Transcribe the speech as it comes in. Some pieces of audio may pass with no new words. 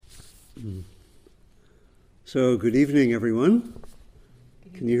So, good evening, everyone.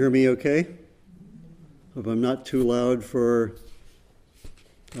 Can you hear me okay? Hope I'm not too loud for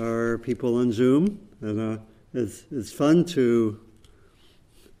our people on Zoom. And it's fun to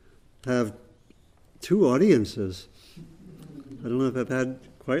have two audiences. I don't know if I've had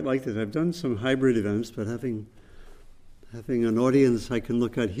quite like this. I've done some hybrid events, but having an audience I can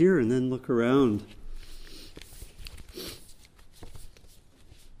look at here and then look around.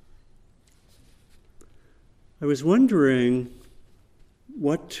 I was wondering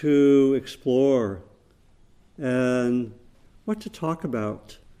what to explore and what to talk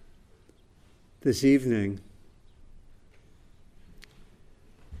about this evening.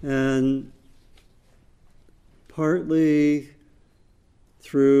 And partly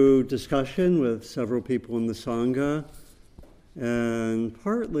through discussion with several people in the Sangha, and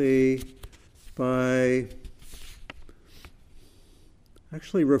partly by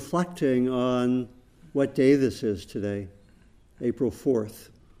actually reflecting on what day this is today, April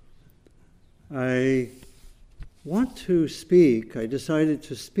 4th. I decided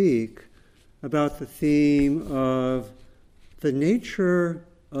to speak about the theme of the nature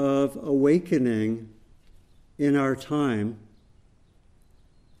of awakening in our time,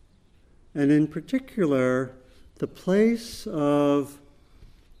 and in particular, the place of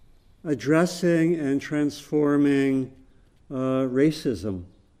addressing and transforming racism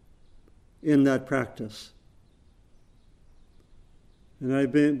in that practice. And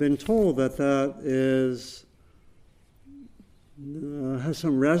I've been told that is has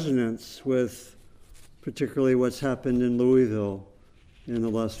some resonance with particularly what's happened in Louisville in the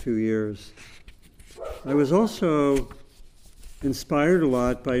last few years. I was also inspired a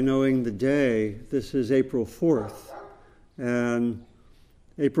lot by knowing the day. This is April 4th, and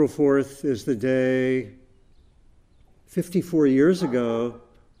April 4th is the day 54 years ago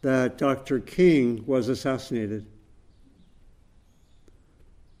that Dr. King was assassinated.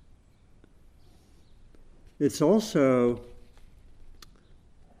 It's also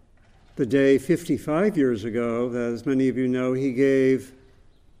the day 55 years ago that, as many of you know, he gave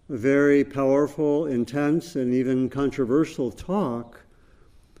a very powerful, intense, and even controversial talk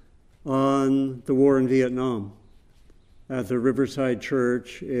on the war in Vietnam at the Riverside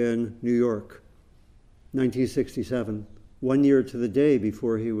Church in New York, 1967. 1 year to the day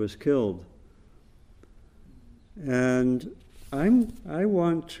before he was killed. And I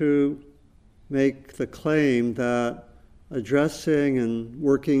want to make the claim that addressing and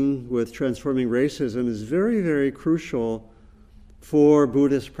working with transforming racism is very, very crucial for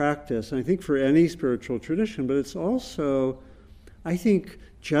Buddhist practice, and I think for any spiritual tradition, but it's also, I think,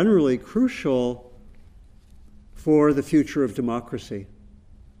 generally crucial for the future of democracy.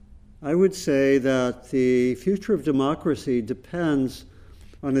 I would say that the future of democracy depends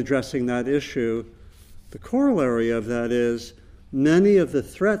on addressing that issue. The corollary of that is many of the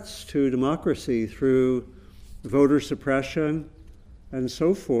threats to democracy through voter suppression and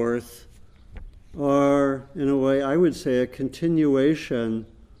so forth are, in a way, I would say, a continuation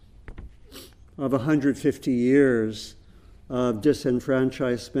of 150 years of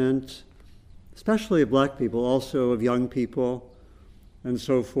disenfranchisement, especially of black people, also of young people, and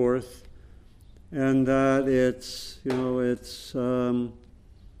so forth, and that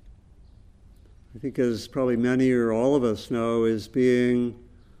I think, as probably many or all of us know, is being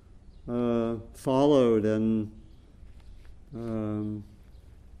followed and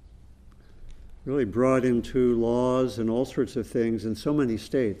really brought into laws and all sorts of things in so many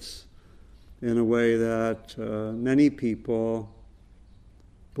states in a way that many people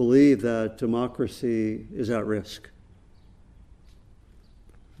believe that democracy is at risk.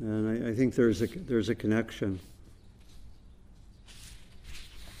 And I think there's a connection.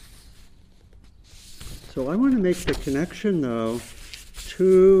 So I want to make the connection, though,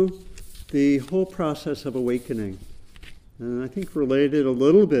 to the whole process of awakening. And I think related a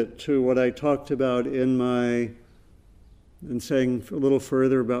little bit to what I talked about in saying a little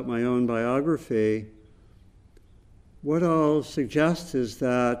further about my own biography. What I'll suggest is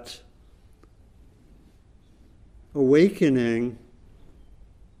that awakening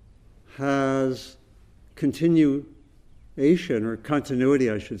has continuation, or continuity,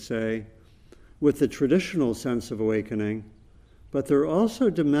 I should say, with the traditional sense of awakening, but there are also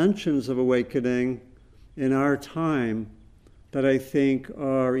dimensions of awakening in our time that I think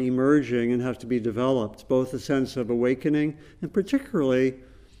are emerging and have to be developed, both a sense of awakening and particularly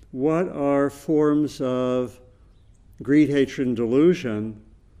what are forms of greed, hatred, and delusion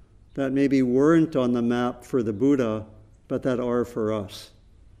that maybe weren't on the map for the Buddha, but that are for us,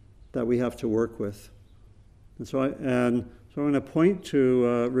 that we have to work with. And So I'm going to point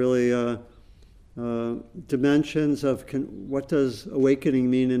to really dimensions of what does awakening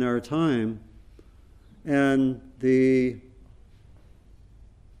mean in our time, and the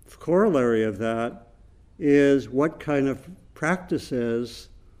corollary of that is what kind of practices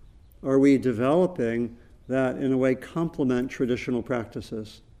are we developing that in a way complement traditional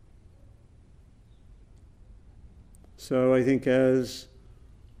practices. So I think, as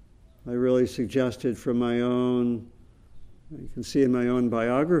I really suggested from my own, you can see in my own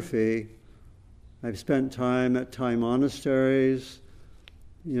biography, I've spent time at Thai monasteries,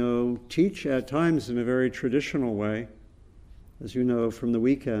 teach at times in a very traditional way, as you know from the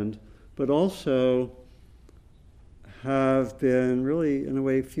weekend, but also have been really, in a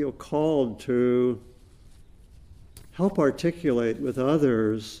way, feel called to help articulate with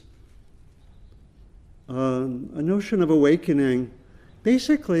others a notion of awakening,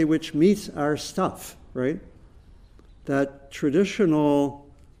 basically, which meets our stuff, right? That traditional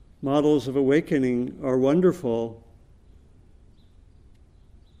models of awakening are wonderful.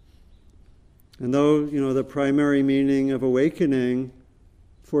 And though, the primary meaning of awakening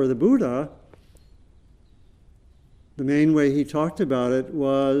for the Buddha, the main way he talked about it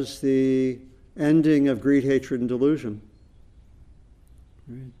was the ending of greed, hatred, and delusion.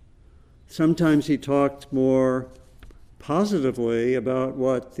 Right? Sometimes he talked more positively about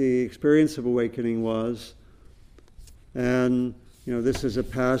what the experience of awakening was. And, this is a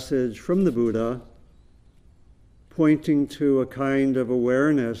passage from the Buddha pointing to a kind of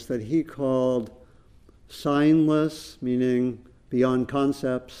awareness that he called signless, meaning beyond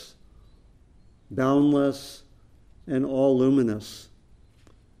concepts, boundless, and all luminous.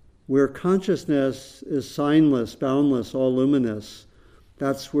 Where consciousness is signless, boundless, all luminous,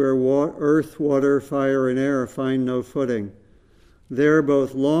 that's where earth, water, fire, and air find no footing. There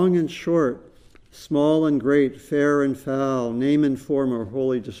both long and short, small and great, fair and foul, name and form are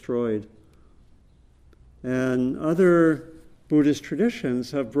wholly destroyed. And other Buddhist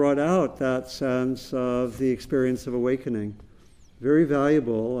traditions have brought out that sense of the experience of awakening. Very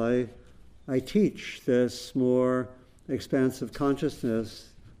valuable. I teach this more expansive consciousness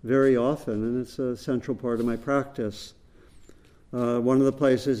very often, and it's a central part of my practice. One of the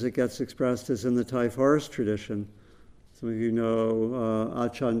places it gets expressed is in the Thai forest tradition. Some of you know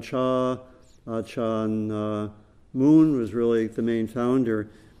Ajahn Chah. Ajahn Moon was really the main founder.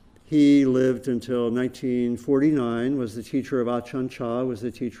 He lived until 1949, was the teacher of Ajahn Chah, was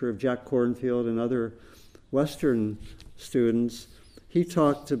the teacher of Jack Kornfield and other Western students. He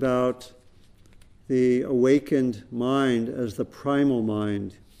talked about the awakened mind as the primal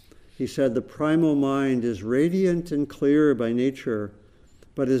mind. He said the primal mind is radiant and clear by nature,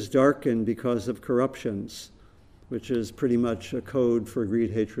 but is darkened because of corruptions, which is pretty much a code for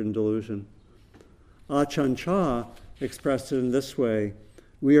greed, hatred, and delusion. Ajahn Chah expressed it in this way: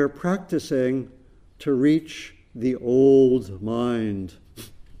 we are practicing to reach the old mind.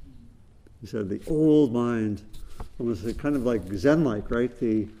 He said the old mind, almost kind of like Zen-like, right?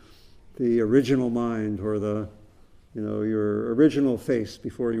 The original mind, or your original face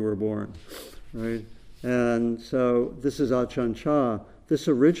before you were born, right? And so this is Ajahn Chah. This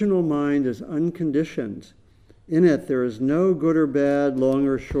original mind is unconditioned. In it there is no good or bad, long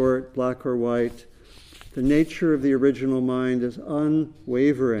or short, black or white. The nature of the original mind is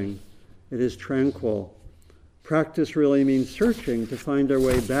unwavering. It is tranquil. Practice really means searching to find our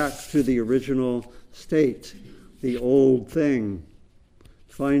way back to the original state, the old thing,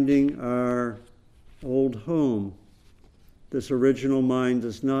 finding our old home. This original mind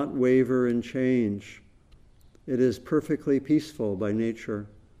does not waver and change. It is perfectly peaceful by nature.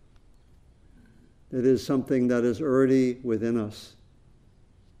 It is something that is already within us.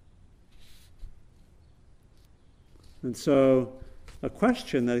 And so a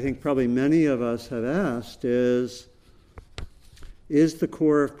question that I think probably many of us have asked is the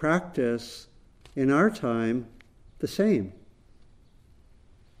core of practice in our time the same?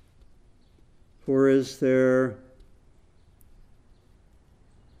 Or is there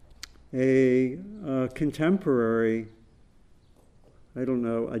a contemporary,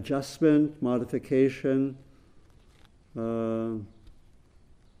 adjustment, modification,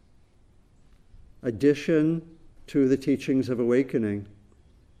 addition to the teachings of awakening?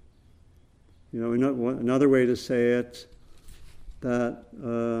 Another way to say it that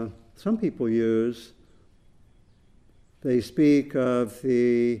some people use, they speak of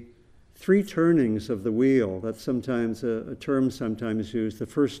the three turnings of the wheel. That's sometimes a term sometimes used. The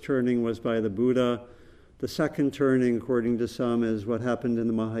first turning was by the Buddha. The second turning, according to some, is what happened in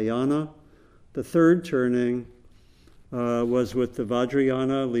the Mahayana. The third turning was with the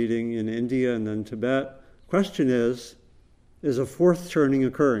Vajrayana leading in India and then Tibet. Question is, is a fourth turning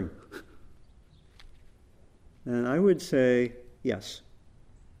occurring? And I would say yes,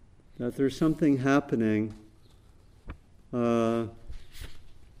 that there's something happening that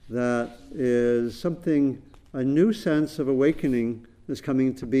is something, a new sense of awakening is coming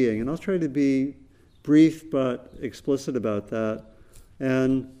into being. And I'll try to be brief but explicit about that.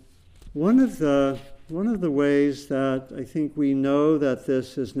 And one of the ways that I think we know that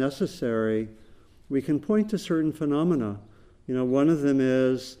this is necessary, we can point to certain phenomena. One of them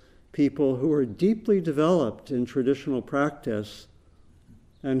is people who are deeply developed in traditional practice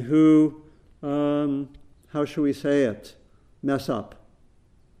and who, how shall we say it, mess up.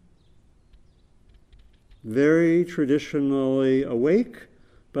 Very traditionally awake,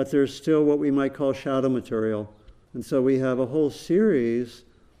 but there's still what we might call shadow material. And so we have a whole series,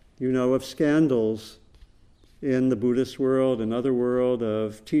 of scandals in the Buddhist world and other world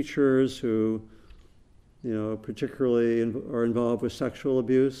of teachers who, particularly are involved with sexual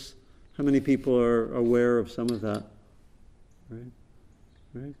abuse. How many people are aware of some of that?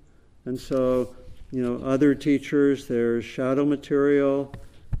 Right? And so, other teachers, there's shadow material.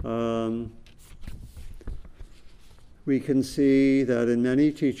 We can see that in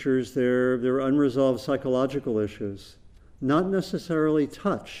many teachers there are unresolved psychological issues, not necessarily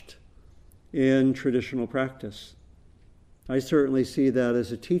touched in traditional practice. I certainly see that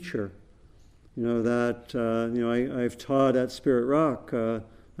as a teacher. I've taught at Spirit Rock a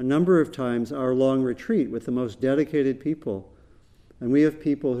number of times our long retreat with the most dedicated people. And we have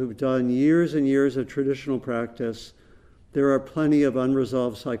people who've done years and years of traditional practice. There are plenty of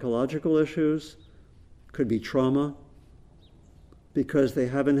unresolved psychological issues, could be trauma, because they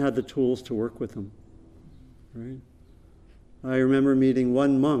haven't had the tools to work with them. Right? I remember meeting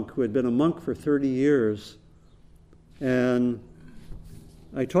one monk who had been a monk for 30 years, and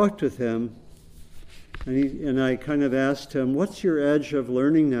I talked with him, and I kind of asked him, "What's your edge of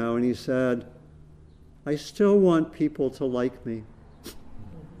learning now?" And he said, "I still want people to like me."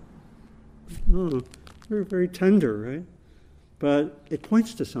 Oh, very, very tender, right? But it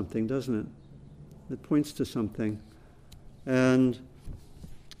points to something, doesn't it? It points to something. And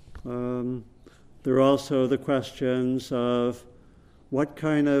there are also the questions of what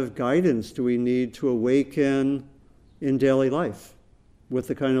kind of guidance do we need to awaken in daily life with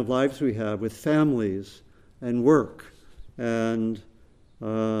the kind of lives we have, with families and work and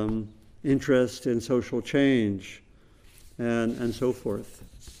interest in social change and so forth.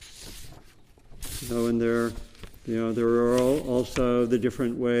 And there are also the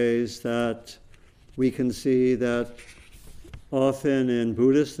different ways that we can see that often in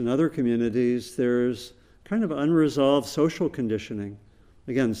Buddhist and other communities, there's kind of unresolved social conditioning.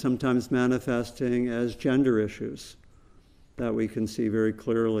 Again, sometimes manifesting as gender issues that we can see very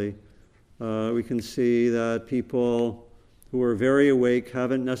clearly. We can see that people who are very awake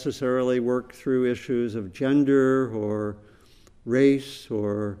haven't necessarily worked through issues of gender or race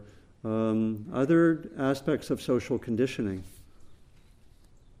or other aspects of social conditioning.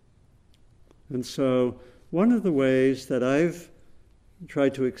 And so one of the ways that I've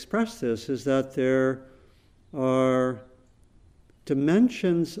tried to express this is that there are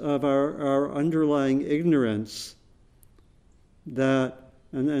dimensions of our underlying ignorance that,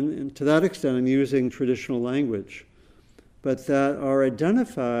 and to that extent I'm using traditional language, but that are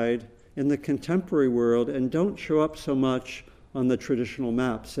identified in the contemporary world and don't show up so much on the traditional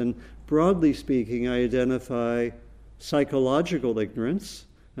maps. And broadly speaking, I identify psychological ignorance,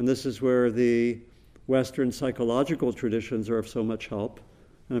 and this is where the Western psychological traditions are of so much help.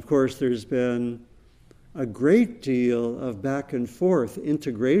 And of course, there's been a great deal of back and forth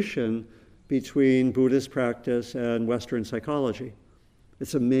integration between Buddhist practice and Western psychology.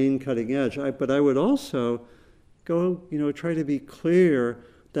 It's a main cutting edge. But I would also try to be clear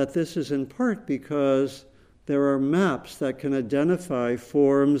that this is in part because there are maps that can identify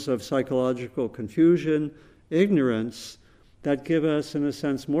forms of psychological confusion, ignorance, that give us, in a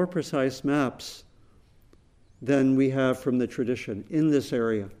sense, more precise maps than we have from the tradition in this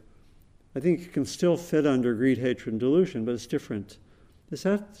area. I think it can still fit under greed, hatred, and delusion, but it's different. Does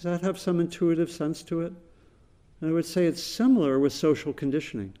that have some intuitive sense to it? And I would say it's similar with social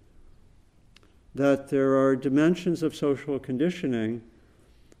conditioning, that there are dimensions of social conditioning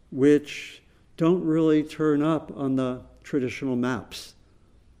which don't really turn up on the traditional maps.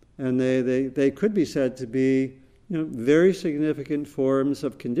 And they could be said to be very significant forms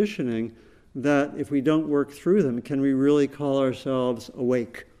of conditioning that if we don't work through them, can we really call ourselves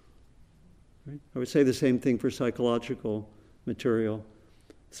awake? Right? I would say the same thing for psychological material.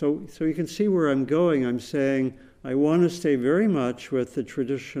 So you can see where I'm going. I'm saying I want to stay very much with the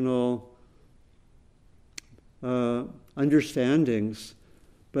traditional understandings,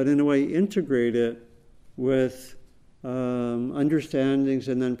 but in a way integrate it with understandings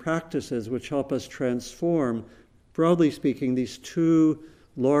and then practices which help us transform, broadly speaking, these two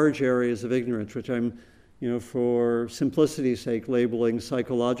large areas of ignorance, which I'm, for simplicity's sake, labeling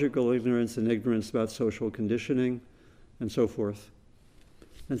psychological ignorance and ignorance about social conditioning and so forth.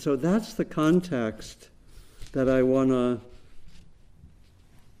 And so that's the context that I want to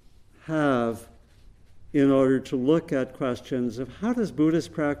have in order to look at questions of how does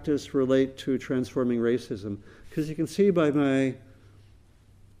Buddhist practice relate to transforming racism? Because you can see by my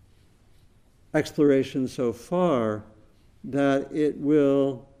exploration so far that it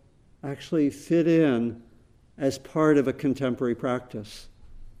will actually fit in as part of a contemporary practice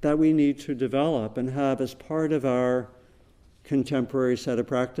that we need to develop and have as part of our contemporary set of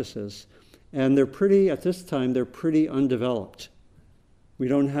practices. And at this time, they're pretty undeveloped. We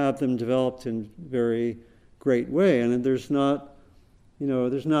don't have them developed in a very great way, and there's not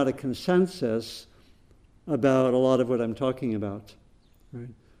a consensus about a lot of what I'm talking about, right?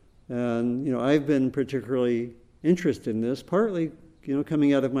 And I've been particularly interested in this, partly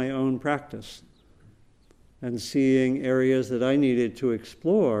coming out of my own practice and seeing areas that I needed to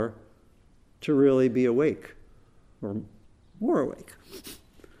explore to really be awake, or more awake,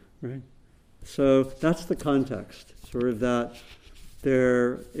 right? So that's the context, sort of that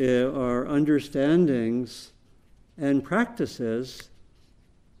there are understandings and practices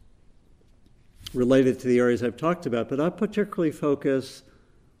related to the areas I've talked about, but I particularly focus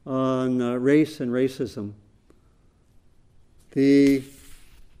on race and racism. The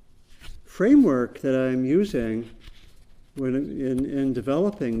framework that I'm using in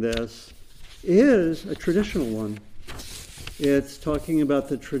developing this is a traditional one. It's talking about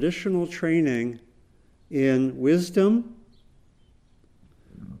the traditional training in wisdom,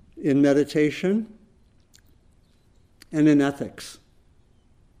 in meditation, and in ethics.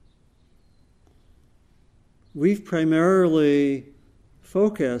 We've primarily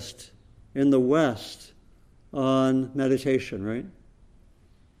focused in the West on meditation, right?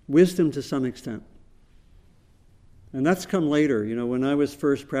 Wisdom to some extent. And that's come later. When I was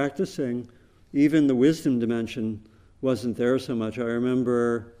first practicing, even the wisdom dimension wasn't there so much. I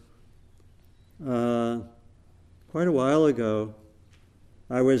remember quite a while ago,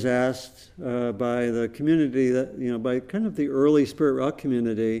 I was asked by the community, by kind of the early Spirit Rock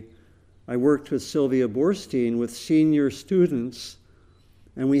community. I worked with Sylvia Borstein with senior students,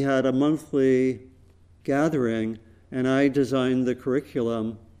 and we had a monthly gathering, and I designed the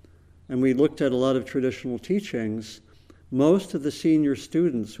curriculum, and we looked at a lot of traditional teachings. Most of the senior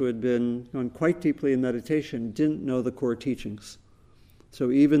students who had been gone quite deeply in meditation didn't know the core teachings.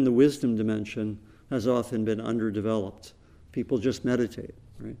 So even the wisdom dimension has often been underdeveloped. People just meditate,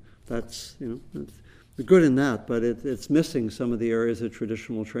 right? That's good in that, but it's missing some of the areas of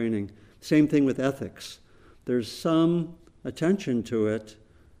traditional training. Same thing with ethics. There's some attention to it,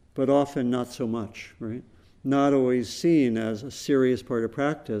 but often not so much, right? Not always seen as a serious part of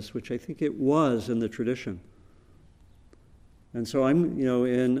practice, which I think it was in the tradition. And so I'm,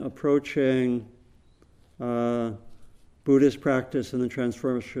 in approaching Buddhist practice and the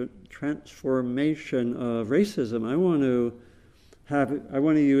transformation of racism, I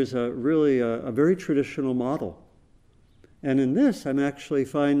want to use a very traditional model. And in this, I'm actually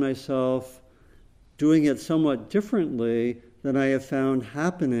find myself doing it somewhat differently than I have found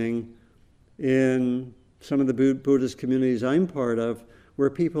happening in some of the Buddhist communities I'm part of, where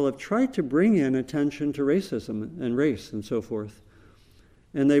people have tried to bring in attention to racism and race and so forth.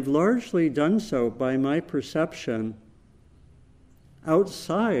 And they've largely done so, by my perception,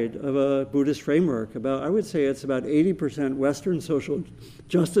 outside of a Buddhist framework. I would say it's about 80% Western social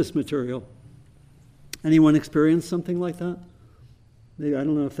justice material. Anyone experience something like that? Maybe, I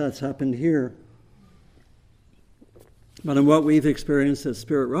don't know if that's happened here. But in what we've experienced at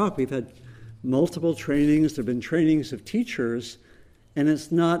Spirit Rock, we've had multiple trainings. There have been trainings of teachers, and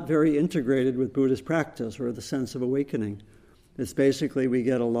it's not very integrated with Buddhist practice or the sense of awakening. It's basically we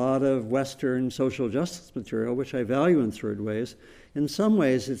get a lot of Western social justice material, which I value in certain ways. In some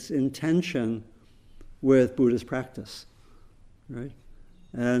ways, it's in tension with Buddhist practice, right?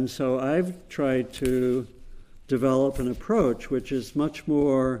 And so I've tried to develop an approach which is much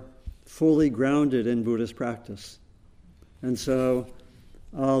more fully grounded in Buddhist practice. And so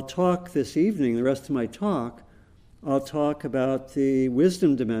I'll talk this evening, the rest of my talk, I'll talk about the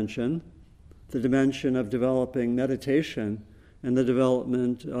wisdom dimension, the dimension of developing meditation, and the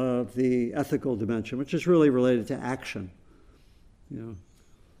development of the ethical dimension, which is really related to action,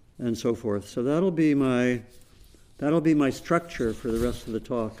 and so forth. So that'll be my structure for the rest of the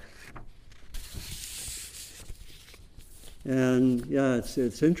talk. And yeah,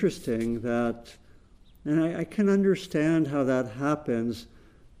 it's interesting that, and I can understand how that happens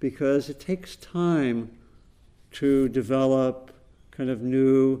because it takes time to develop kind of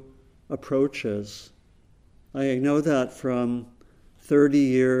new approaches. I know that from 30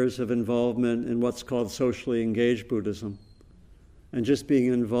 years of involvement in what's called socially engaged Buddhism, and just being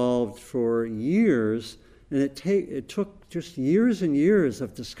involved for years, and it took just years and years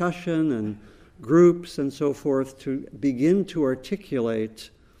of discussion and groups and so forth to begin to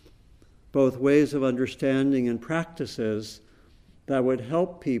articulate both ways of understanding and practices that would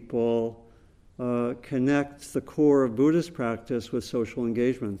help people connect the core of Buddhist practice with social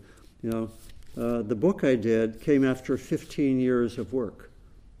engagement. The book I did came after 15 years of work,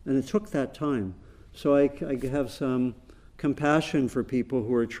 and it took that time. So I have some compassion for people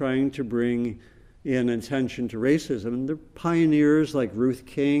who are trying to bring in attention to racism. And they're pioneers like Ruth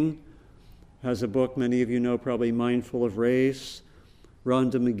King has a book many of you know probably, Mindful of Race.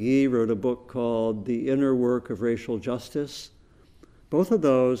 Rhonda McGee wrote a book called The Inner Work of Racial Justice. Both of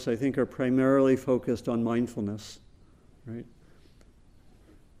those, I think, are primarily focused on mindfulness, right?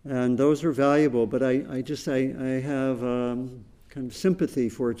 And those are valuable, but I have kind of sympathy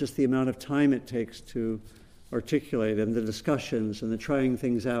for just the amount of time it takes to articulate, and the discussions and the trying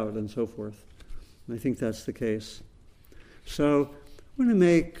things out and so forth. And I think that's the case. So I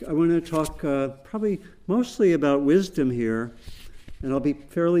want to talk probably mostly about wisdom here, and I'll be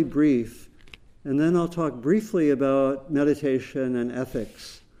fairly brief. And then I'll talk briefly about meditation and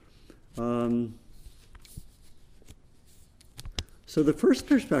ethics. So the first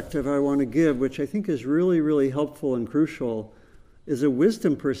perspective I want to give, which I think is really, really helpful and crucial, is a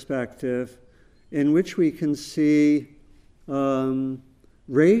wisdom perspective in which we can see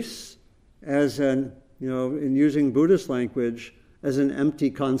race as in using Buddhist language, as an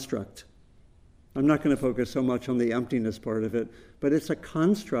empty construct. I'm not going to focus so much on the emptiness part of it, but it's a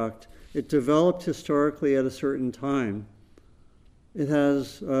construct. It developed historically at a certain time. It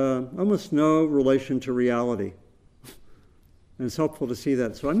has almost no relation to reality. And it's helpful to see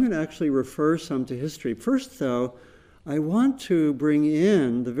that. So I'm going to actually refer some to history. First, though, I want to bring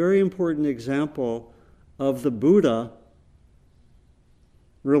in the very important example of the Buddha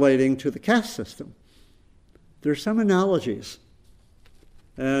relating to the caste system. There's some analogies.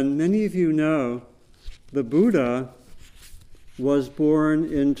 And many of you know the Buddha was born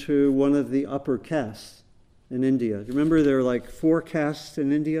into one of the upper castes in India. Do you remember there are like 4 castes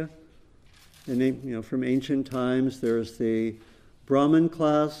in India? And from ancient times, there's the Brahmin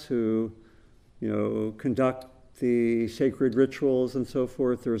class who, conduct the sacred rituals and so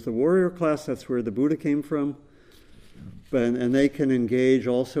forth. There's the warrior class, that's where the Buddha came from. And they can engage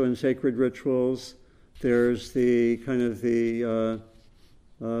also in sacred rituals. There's the kind of the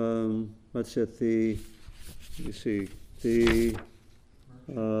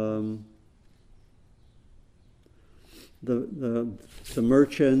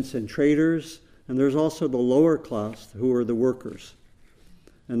merchants and traders, and there's also the lower class who are the workers.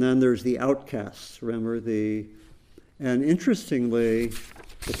 And then there's the outcasts, and interestingly,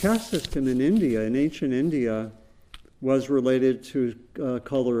 the caste system in India, in ancient India, was related to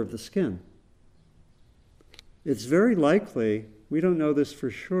color of the skin. It's very likely, we don't know this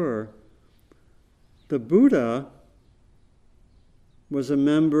for sure, the Buddha was a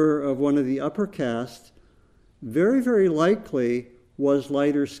member of one of the upper castes, very, very likely was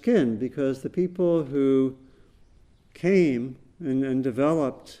lighter skinned, because the people who came and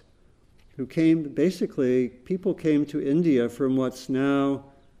developed, people came to India from what's now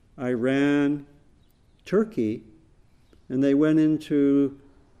Iran, Turkey, and they went into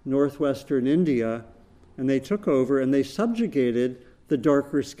northwestern India, and they took over and they subjugated the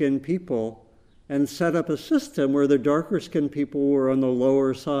darker skinned people and set up a system where the darker skinned people were on the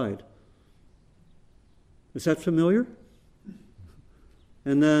lower side. Is that familiar?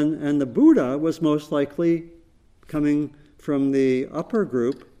 And the Buddha was most likely coming from the upper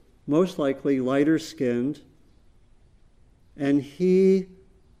group, most likely lighter skinned, and he,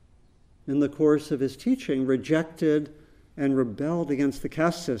 in the course of his teaching, rejected and rebelled against the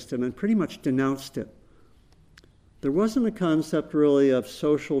caste system and pretty much denounced it. There wasn't a concept really of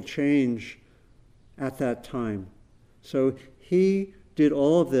social change at that time. So he did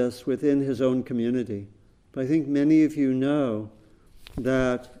all of this within his own community. But I think many of you know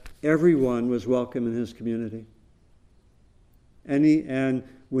that everyone was welcome in his community. And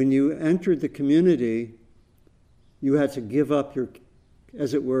when you entered the community, you had to give up your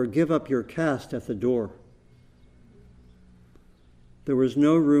caste at the door. There was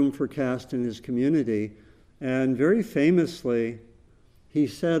no room for caste in his community. And very famously, he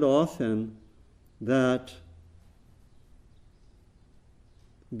said often that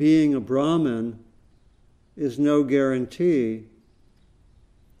being a Brahmin is no guarantee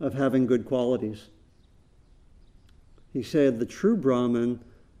of having good qualities. He said the true Brahmin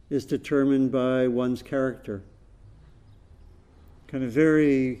is determined by one's character. Kind of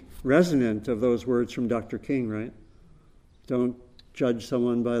very resonant of those words from Dr. King, right? Don't judge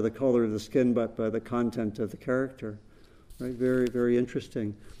someone by the color of the skin, but by the content of the character. Right? Very, very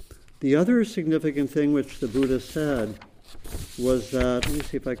interesting. The other significant thing which the Buddha said was that, let me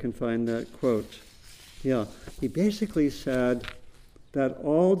see if I can find that quote. Yeah, he basically said that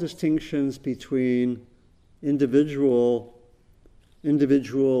all distinctions between individuals'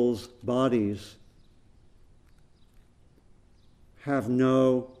 bodies have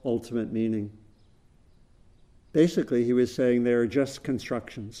no ultimate meaning. Basically, he was saying they are just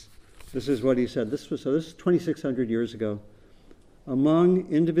constructions. This is what he said. This is 2,600 years ago. Among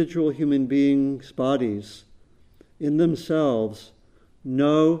individual human beings' bodies, in themselves,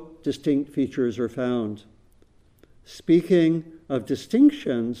 no distinct features are found. Speaking of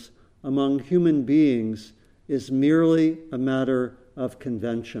distinctions among human beings is merely a matter of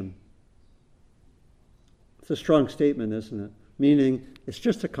convention. It's a strong statement, isn't it? Meaning, it's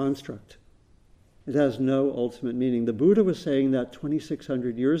just a construct. It has no ultimate meaning. The Buddha was saying that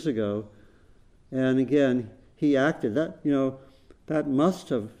 2,600 years ago, and again, he acted.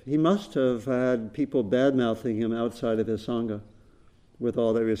 He must have had people bad-mouthing him outside of his Sangha with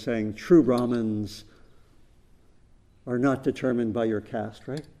all they were saying. True Brahmins are not determined by your caste,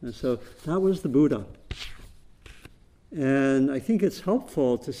 right? And so that was the Buddha. And I think it's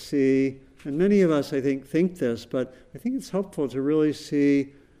helpful to see, and many of us, I think this, but I think it's helpful to really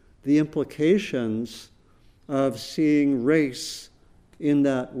see the implications of seeing race in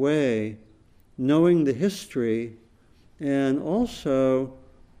that way, knowing the history, and also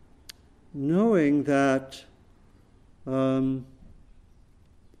knowing that, knowing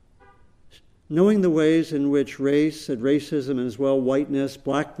the ways in which race and racism, and as well whiteness,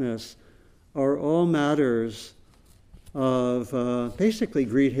 blackness, are all matters of basically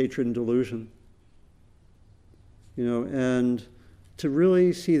greed, hatred, and delusion. And to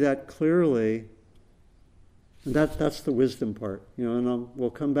really see that clearly, and that's the wisdom part. And we'll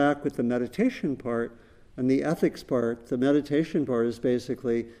come back with the meditation part and the ethics part. The meditation part is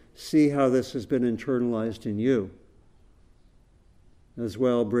basically see how this has been internalized in you. As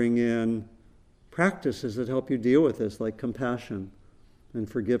well, bring in practices that help you deal with this, like compassion and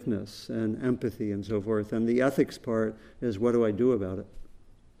forgiveness and empathy and so forth. And the ethics part is, what do I do about it?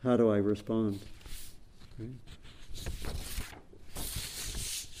 How do I respond? Okay.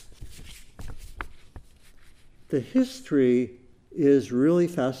 The history is really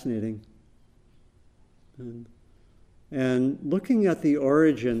fascinating. And looking at the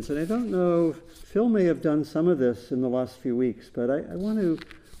origins, and I don't know, Phil may have done some of this in the last few weeks, but I want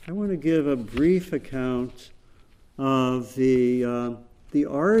to give a brief account of the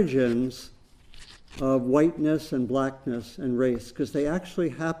origins of whiteness and blackness and race, because they actually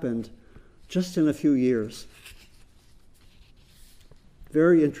happened just in a few years.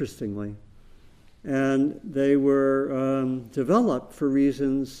 Very interestingly. And they were developed for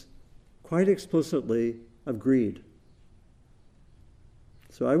reasons quite explicitly of greed.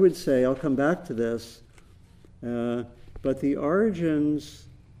 So I would say, I'll come back to this, but the origins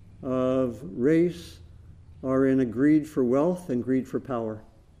of race are in a greed for wealth and greed for power.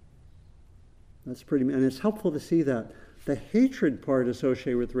 That's and it's helpful to see that. The hatred part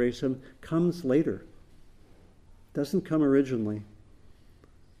associated with racism comes later. Doesn't come originally.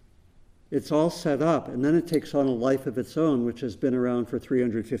 It's all set up, and then it takes on a life of its own, which has been around for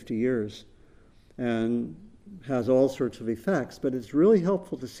 350 years and has all sorts of effects. But it's really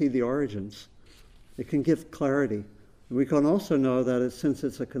helpful to see the origins. It can give clarity. And we can also know that since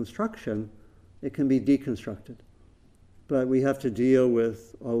it's a construction, it can be deconstructed. But we have to deal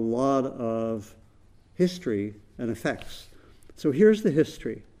with a lot of history and effects. So here's the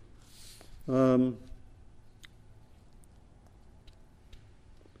history.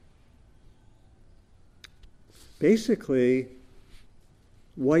 Basically,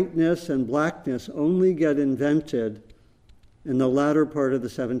 whiteness and blackness only get invented in the latter part of the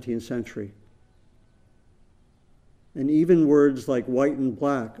 17th century. And even words like white and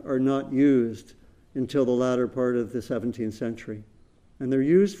black are not used until the latter part of the 17th century. And they're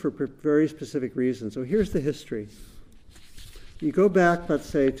used for very specific reasons. So here's the history. You go back, let's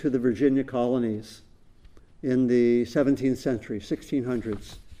say, to the Virginia colonies in the 17th century,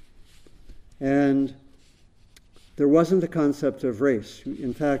 1600s. And there wasn't a concept of race.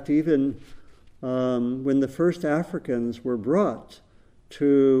 In fact, even when the first Africans were brought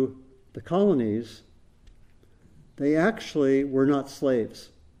to the colonies, they actually were not slaves.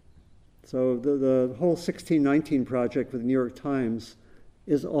 So the whole 1619 project with the New York Times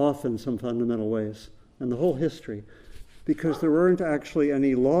is off in some fundamental ways, and the whole history, because there weren't actually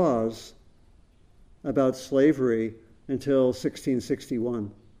any laws about slavery until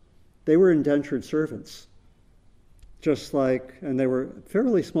 1661. They were indentured servants, just like, and they were a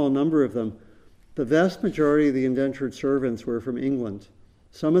fairly small number of them. The vast majority of the indentured servants were from England.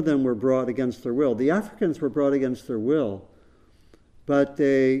 Some of them were brought against their will. The Africans were brought against their will, but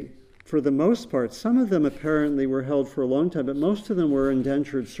they, for the most part, some of them apparently were held for a long time, but most of them were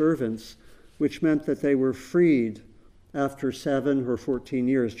indentured servants, which meant that they were freed after 7 or 14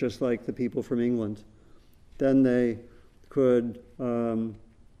 years, just like the people from England. Then they could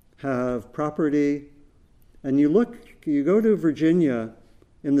have property. And you go to Virginia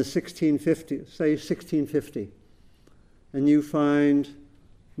in the 1650s, say 1650, and you find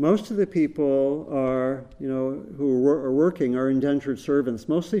most of the people who are working are indentured servants,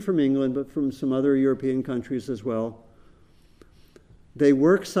 mostly from England, but from some other European countries as well. They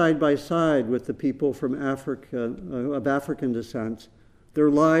work side by side with the people from Africa, of African descent. Their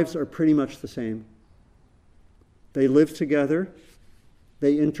lives are pretty much the same. They live together.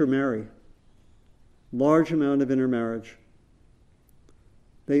 They intermarry. Large amount of intermarriage.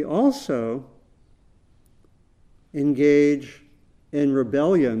 They also engage in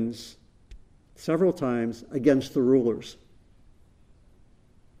rebellions several times against the rulers.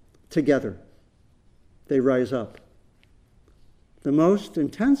 Together, they rise up. The most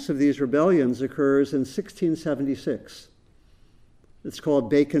intense of these rebellions occurs in 1676. It's called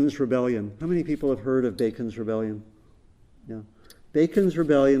Bacon's Rebellion. How many people have heard of Bacon's Rebellion? Yeah. Bacon's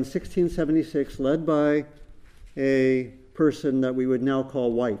Rebellion, 1676, led by a person that we would now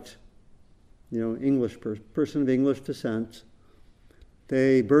call white, English person of English descent.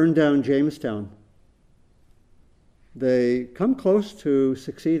 They burn down Jamestown. They come close to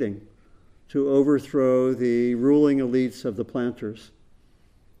succeeding, to overthrow the ruling elites of the planters.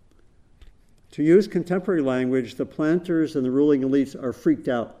 To use contemporary language, the planters and the ruling elites are freaked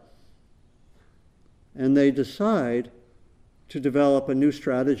out. And they decide to develop a new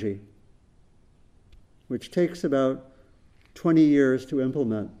strategy, which takes about 20 years to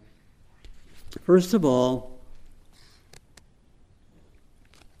implement. First of all,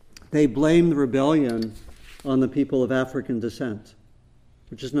 they blame the rebellion on the people of African descent,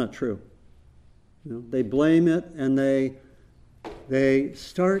 which is not true. They blame it, and they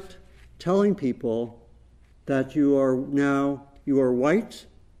start telling people that you are white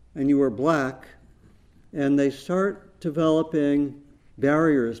and you are black, and they start developing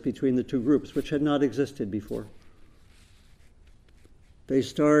barriers between the two groups, which had not existed before. They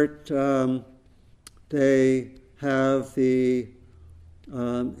have the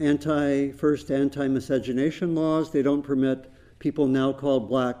anti-miscegenation laws. They don't permit people now called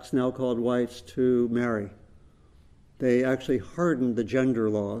blacks, now called whites, to marry. They actually hardened the gender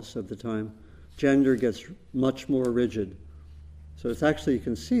laws of the time. Gender gets much more rigid. So it's actually, you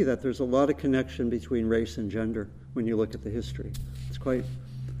can see that there's a lot of connection between race and gender when you look at the history. It's quite,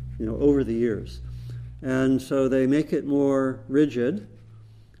 over the years. And so they make it more rigid.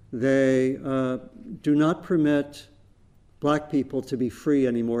 They do not permit black people to be free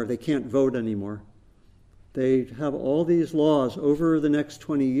anymore. They can't vote anymore. They have all these laws. Over the next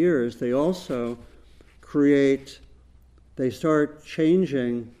 20 years, they also they start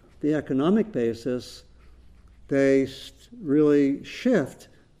changing the economic basis. They really shift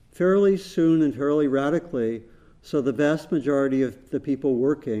fairly soon and fairly radically, so the vast majority of the people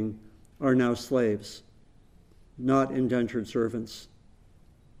working are now slaves, not indentured servants.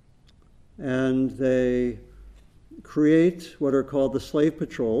 And they create what are called the slave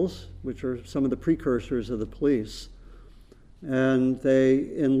patrols, which are some of the precursors of the police. And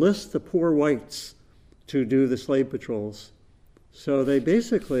they enlist the poor whites to do the slave patrols. So they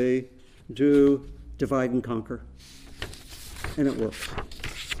basically do divide and conquer. And it works.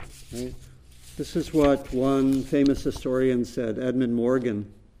 Right? This is what one famous historian said, Edmund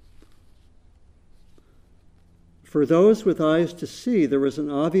Morgan. For those with eyes to see, there was an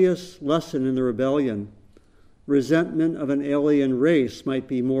obvious lesson in the rebellion. Resentment of an alien race might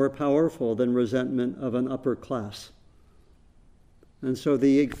be more powerful than resentment of an upper class. And so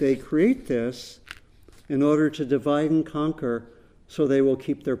they create this in order to divide and conquer so they will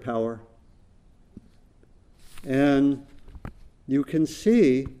keep their power. And you can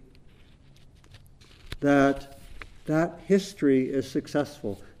see that history is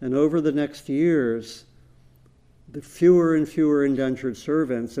successful. And over the next years, the fewer and fewer indentured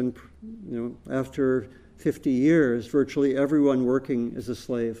servants, and after 50 years, virtually everyone working is a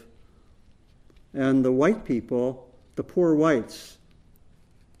slave. And the white people, the poor whites,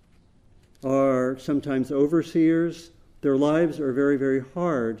 are sometimes overseers. Their lives are very, very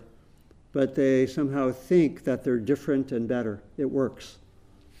hard, but they somehow think that they're different and better. It works,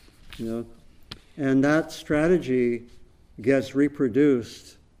 you know. And that strategy gets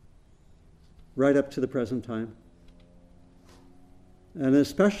reproduced right up to the present time. And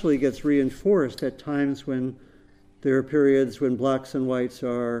especially gets reinforced at times when there are periods when blacks and whites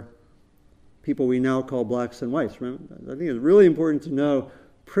are people we now call blacks and whites. Remember, I think it's really important to know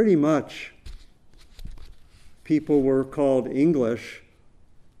pretty much people were called English,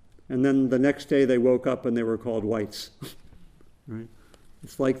 and then the next day they woke up and they were called whites. Right?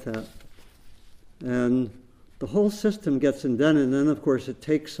 It's like that. And the whole system gets invented, and then of course it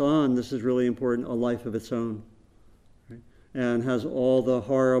takes on, this is really important, a life of its own. Right? And has all the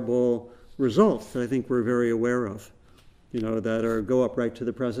horrible results that I think we're very aware of, you know, that go up right to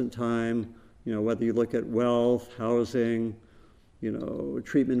the present time, you know, whether you look at wealth, housing, you know,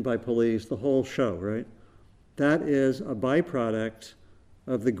 treatment by police, the whole show, right? That is a byproduct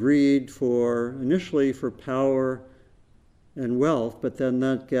of the greed initially for power and wealth, but then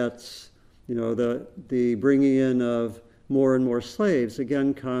that gets, you know, the bringing in of more and more slaves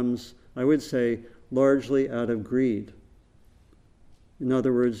again comes, I would say, largely out of greed. In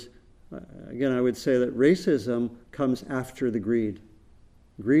other words, again, I would say that racism comes after the greed.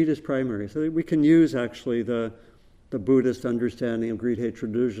 Greed is primary. So we can use actually the Buddhist understanding of greed,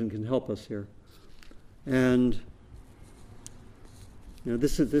 hatred, delusion can help us here. And you know,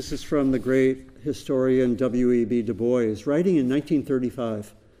 this is from the great historian W.E.B. Du Bois, writing in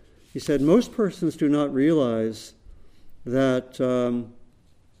 1935. He said, most persons do not realize that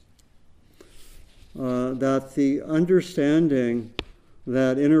that the understanding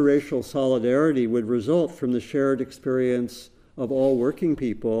that interracial solidarity would result from the shared experience of all working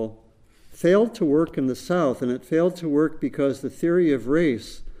people failed to work in the South, and it failed to work because the theory of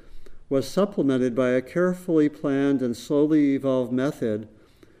race was supplemented by a carefully planned and slowly evolved method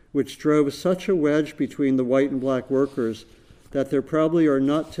which drove such a wedge between the white and black workers that there probably are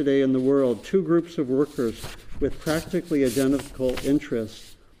not today in the world two groups of workers with practically identical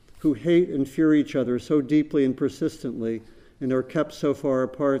interests who hate and fear each other so deeply and persistently and are kept so far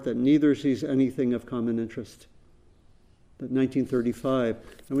apart that neither sees anything of common interest. That 1935.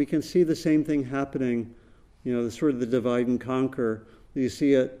 And we can see the same thing happening, you know, the sort of the divide and conquer. You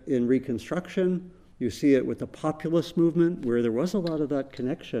see it in Reconstruction. You see it with the populist movement, where there was a lot of that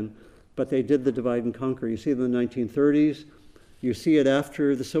connection, but they did the divide and conquer. You see it in the 1930s. You see it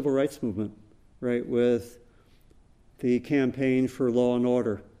after the Civil Rights Movement, right, with the campaign for law and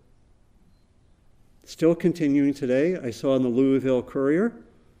order. Still continuing today. I saw in the Louisville Courier,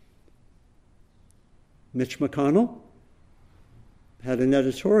 Mitch McConnell had an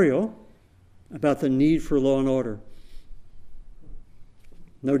editorial about the need for law and order.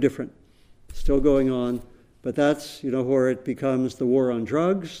 No different. Still going on. But that's, you know, where it becomes the war on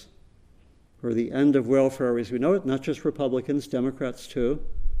drugs, or the end of welfare as we know it, not just Republicans, Democrats too.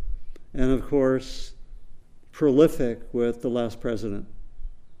 And of course, prolific with the last president,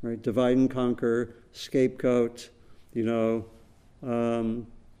 right? Divide and conquer, scapegoat, you know,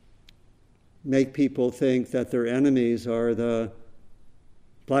 make people think that their enemies are the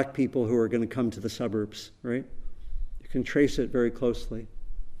black people who are going to come to the suburbs, right? You can trace it very closely,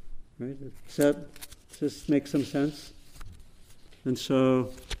 right? Does this make some sense? And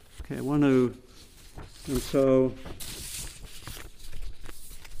so, okay,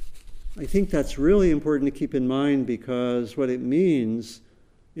 I think that's really important to keep in mind, because what it means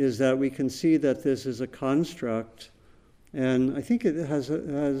is that we can see that this is a construct, and I think it has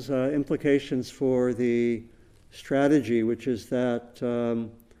implications for the strategy, which is that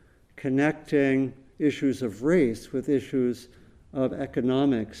connecting issues of race with issues of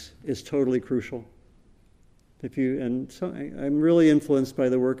economics is totally crucial. I'm really influenced by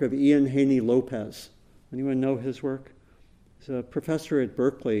the work of Ian Haney Lopez. Anyone know his work? He's a professor at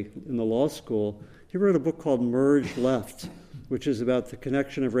Berkeley in the law school. He wrote a book called Merge Left, which is about the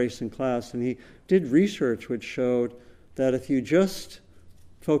connection of race and class. And he did research which showed that if you just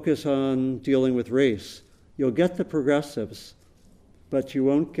focus on dealing with race, you'll get the progressives, but you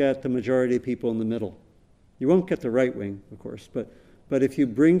won't get the majority of people in the middle. You won't get the right wing, of course, but if you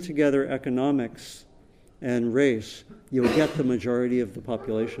bring together economics and race, you'll get the majority of the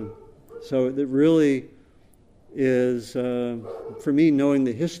population. So it really is, for me, knowing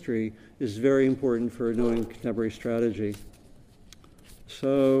the history is very important for knowing contemporary strategy.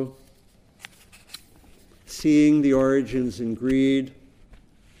 So, seeing the origins in greed.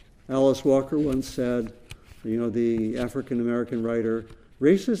 Alice Walker once said, you know, the African-American writer,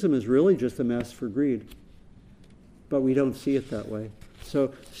 racism is really just a mask for greed. But we don't see it that way.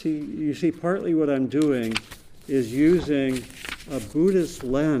 So you see partly what I'm doing is using a Buddhist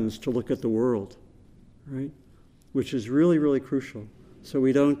lens to look at the world, right? Which is really, really crucial. So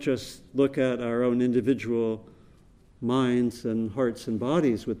we don't just look at our own individual minds and hearts and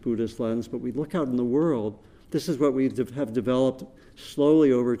bodies with Buddhist lens, but we look out in the world. This is what we have developed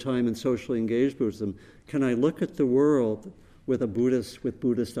slowly over time in socially engaged Buddhism. Can I look at the world with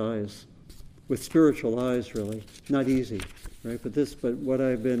Buddhist eyes, with spiritual eyes, really? Not easy, right? But what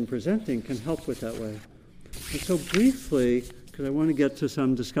I've been presenting can help with that way. And so briefly, because I want to get to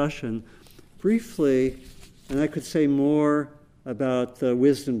some discussion, briefly, and I could say more about the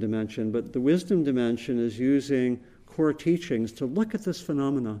wisdom dimension, but the wisdom dimension is using core teachings to look at this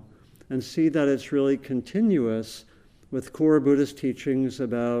phenomena and see that it's really continuous with core Buddhist teachings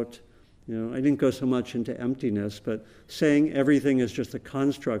about, I didn't go so much into emptiness, but saying everything is just a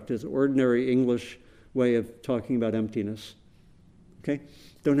construct is ordinary English way of talking about emptiness. Okay?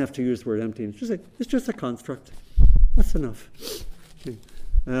 Don't have to use the word emptiness. Just say, it's just a construct. That's enough. Okay.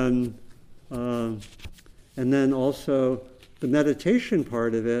 And then also the meditation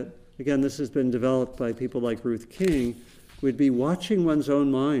part of it, again, this has been developed by people like Ruth King, would be watching one's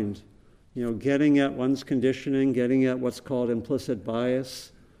own mind, getting at one's conditioning, getting at what's called implicit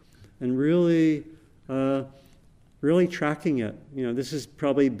bias, and really tracking it. This is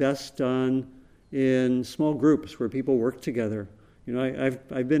probably best done in small groups where people work together.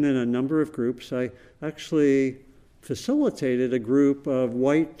 I've been in a number of groups. I actually facilitated a group of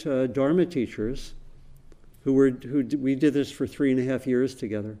white Dharma teachers we did this for 3.5 years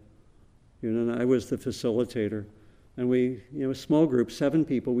together. And I was the facilitator. And we, a small group, 7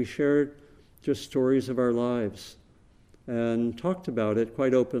 people, we shared just stories of our lives and talked about it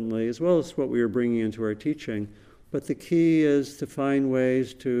quite openly, as well as what we were bringing into our teaching. But the key is to find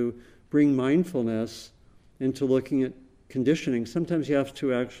ways to bring mindfulness into looking at conditioning. Sometimes you have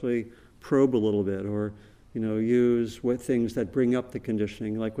to actually probe a little bit, or use things that bring up the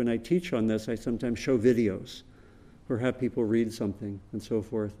conditioning. Like when I teach on this, I sometimes show videos or have people read something and so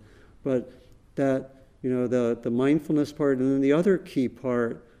forth. But that, the mindfulness part, and then the other key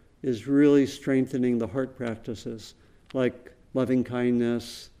part is really strengthening the heart practices, like loving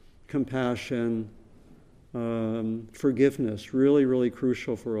kindness, compassion, forgiveness, really, really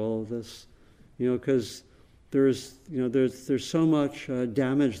crucial for all of this. Because there's so much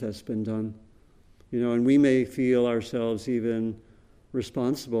damage that's been done. And we may feel ourselves even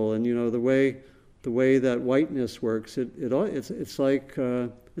responsible. And the way that whiteness works, it's like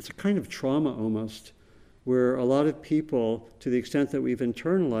it's a kind of trauma almost, where a lot of people, to the extent that we've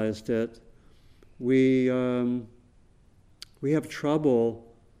internalized it, we have trouble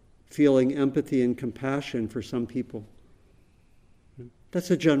feeling empathy and compassion for some people.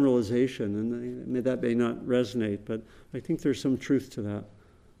 That's a generalization, and that may not resonate, but I think there's some truth to that.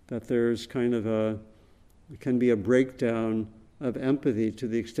 That there's kind of can be a breakdown of empathy to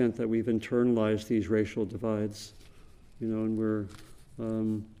the extent that we've internalized these racial divides, and we're,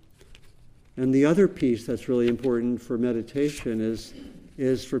 and the other piece that's really important for meditation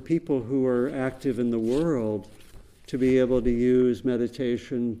is for people who are active in the world to be able to use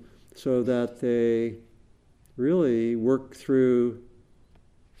meditation so that they really work through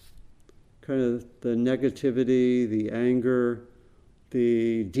kind of the negativity, the anger,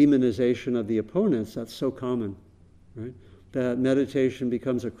 the demonization of the opponents. That's so common, right? That meditation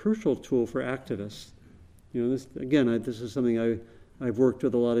becomes a crucial tool for activists. This is something I've worked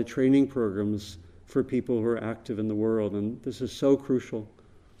with a lot of training programs for people who are active in the world, and this is so crucial,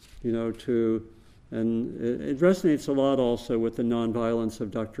 and it resonates a lot also with the nonviolence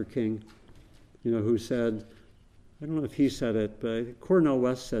of Dr. King, who said, I don't know if he said it, but Cornel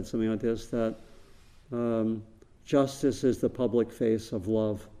West said something like this, that justice is the public face of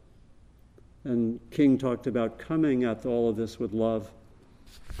love. And King talked about coming at all of this with love,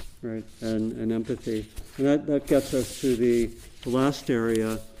 right, and empathy. And that gets us to the last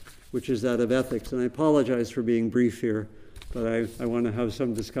area, which is that of ethics. And I apologize for being brief here, but I want to have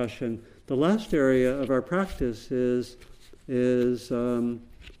some discussion. The last area of our practice is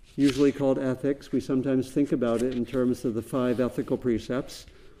usually called ethics. We sometimes think about it in terms of the 5 ethical precepts,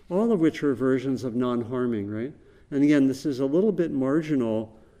 all of which are versions of non-harming, right? And again, this is a little bit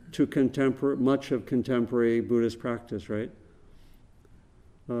marginal to much of contemporary Buddhist practice, right?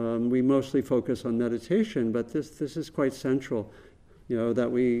 We mostly focus on meditation, but this is quite central,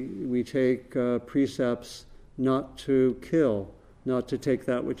 that we take precepts not to kill, not to take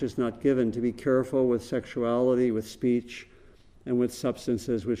that which is not given, to be careful with sexuality, with speech, and with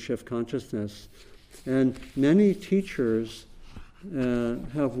substances which shift consciousness. And many teachers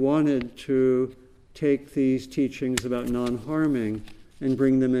have wanted to take these teachings about non-harming and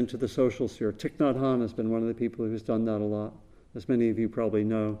bring them into the social sphere. Thich Nhat Hanh has been one of the people who's done that a lot, as many of you probably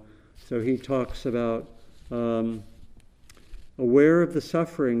know. So he talks about aware of the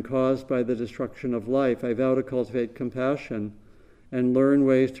suffering caused by the destruction of life, I vow to cultivate compassion and learn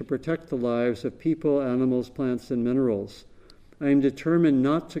ways to protect the lives of people, animals, plants, and minerals. I am determined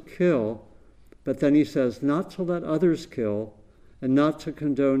not to kill, but then he says, not to let others kill, and not to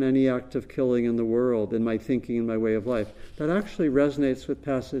condone any act of killing in the world, in my thinking and my way of life. That actually resonates with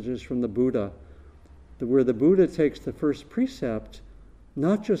passages from the Buddha, where the Buddha takes the first precept,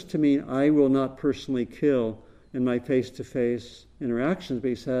 not just to mean I will not personally kill in my face-to-face interactions, but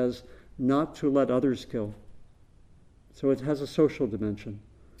he says, not to let others kill. So it has a social dimension,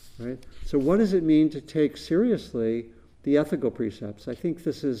 right? So what does it mean to take seriously the ethical precepts? I think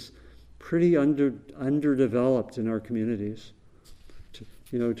this is pretty underdeveloped in our communities.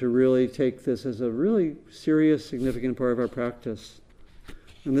 To really take this as a really serious, significant part of our practice.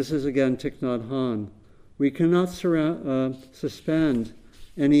 And this is, again, Thich Nhat Hanh. We cannot suspend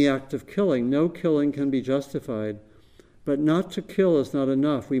any act of killing. No killing can be justified. But not to kill is not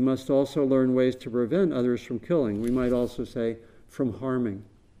enough. We must also learn ways to prevent others from killing. We might also say from harming.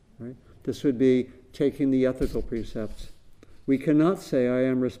 Right? This would be taking the ethical precepts. We cannot say, I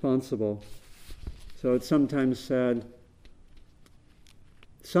am responsible. So it's sometimes said,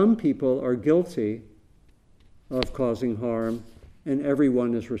 some people are guilty of causing harm, and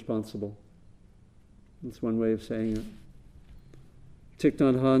everyone is responsible. That's one way of saying it. Thich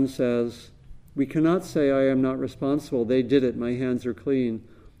Nhat Hanh says, we cannot say I am not responsible. They did it. My hands are clean.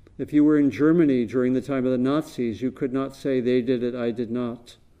 If you were in Germany during the time of the Nazis, you could not say they did it, I did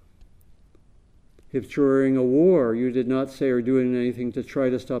not. If during a war you did not say or do anything to try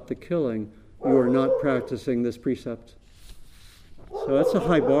to stop the killing, you are not practicing this precept. So that's a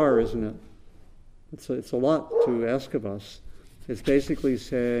high bar, isn't it? It's a lot to ask of us. It's basically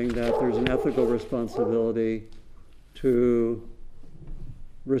saying that there's an ethical responsibility to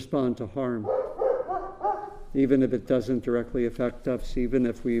respond to harm, even if it doesn't directly affect us, even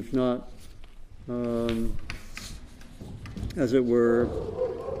if we've not, as it were,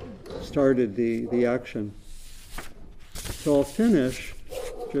 started the action. So I'll finish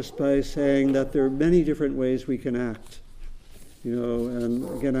just by saying that there are many different ways we can act. And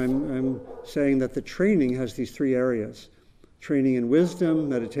again, I'm saying that the training has these three areas: training in wisdom,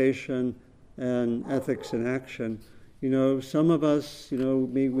 meditation, and ethics in action. Some of us,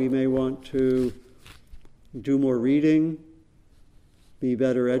 we may want to do more reading, be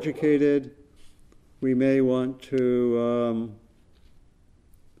better educated. We may want to,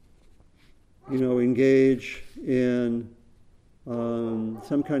 engage in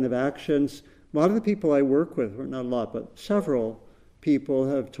some kind of actions. A lot of the people I work with, or not a lot, but several people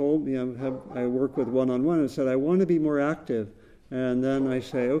have told me, I work with one-on-one, and said, I want to be more active. And then I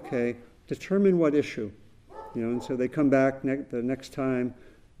say, okay, determine what issue. And so they come back the next time,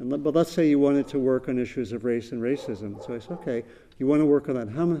 but let's say you wanted to work on issues of race and racism. So I said, okay, you want to work on that.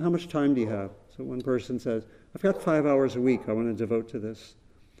 How much time do you have? So one person says, I've got 5 hours a week I want to devote to this.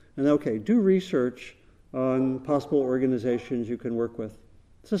 And okay, do research on possible organizations you can work with.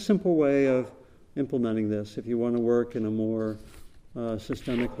 It's a simple way of implementing this if you want to work in a more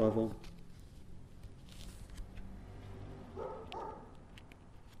systemic level.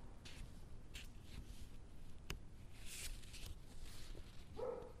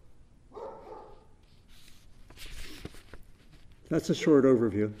 That's a short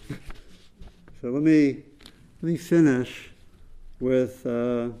overview. So let me finish with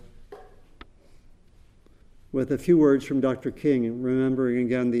a few words from Dr. King, remembering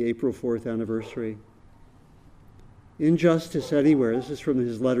again the April 4th anniversary. Injustice anywhere. This is from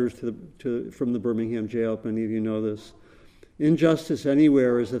his letters from the Birmingham jail. Many of you know this. Injustice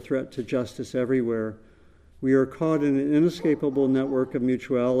anywhere is a threat to justice everywhere. We are caught in an inescapable network of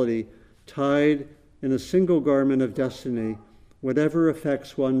mutuality, tied in a single garment of destiny. Whatever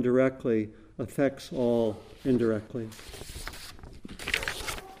affects one directly affects all indirectly.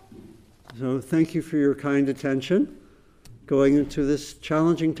 So thank you for your kind attention going into this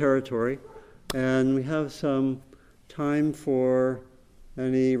challenging territory. And we have some time for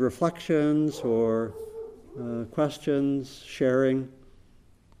any reflections or questions, sharing.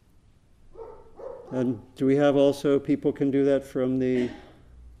 And do we have also, people can do that from the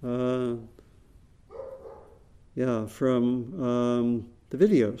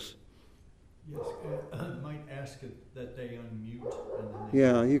videos. Yes, I might ask that they unmute. And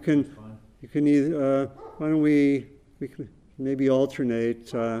then you can either, why don't we can maybe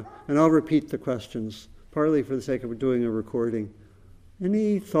alternate, and I'll repeat the questions, partly for the sake of doing a recording.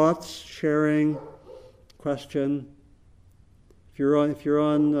 Any thoughts, sharing, question? If you're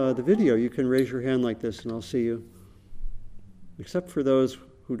on the video, you can raise your hand like this and I'll see you. Except for those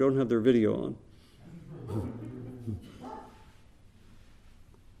who don't have their video on.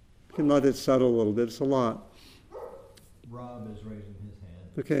 You can let it settle a little bit. It's a lot. Rob is raising his hand.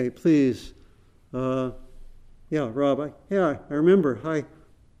 Okay, please. Yeah, Rob. I remember. Hi.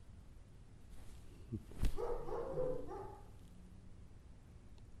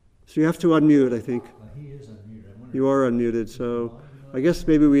 So you have to unmute, I think. He is unmuted. You are unmuted, so I guess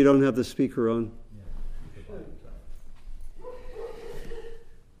maybe we don't have the speaker on.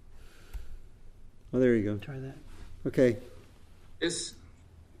 Oh, there you go. Try that. Okay. This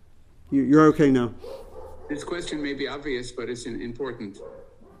You're okay now. this question may be obvious, but it's important.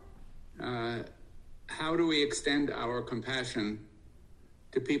 How do we extend our compassion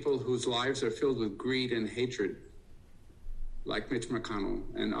to people whose lives are filled with greed and hatred, like Mitch McConnell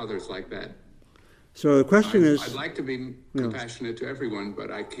and others like that? So the question is... I'd like to be compassionate to everyone,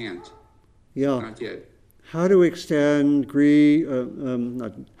 but I can't. Yeah. Not yet. How to extend greed...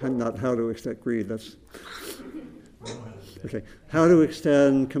 not how to extend greed, that's... Okay. How to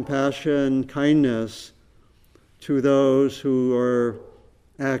extend compassion, kindness to those who are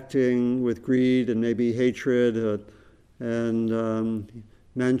acting with greed and maybe hatred, and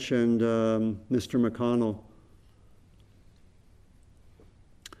mentioned Mr. McConnell.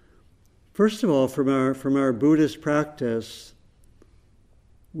 First of all, from our Buddhist practice,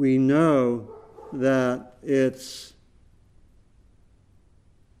 we know that it's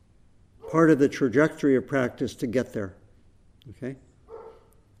part of the trajectory of practice to get there. Okay?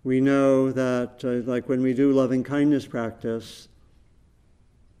 We know that, like when we do loving kindness practice,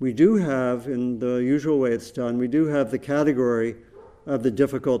 we do have, in the usual way it's done, we do have the category of the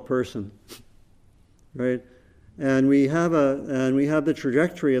difficult person, right? And we have the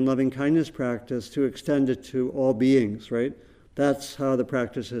trajectory in loving kindness practice to extend it to all beings, right? That's how the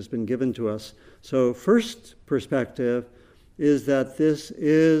practice has been given to us. So first perspective is that this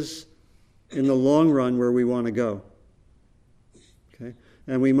is, in the long run, where we want to go. Okay?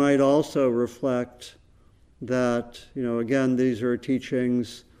 And we might also reflect that, again, these are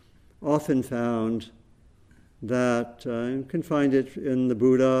teachings often found that, you can find it in the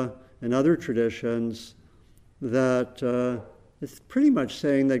Buddha and other traditions, that it's pretty much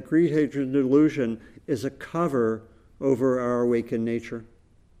saying that greed, hatred, and delusion is a cover over our awakened nature.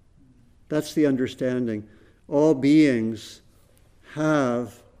 That's the understanding. All beings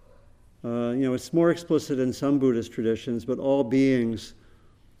have, it's more explicit in some Buddhist traditions, but all beings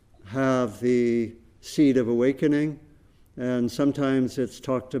have the seed of awakening, and sometimes it's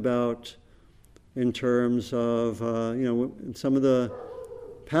talked about in terms of, in some of the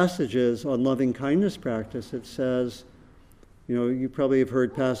passages on loving kindness practice, it says, you probably have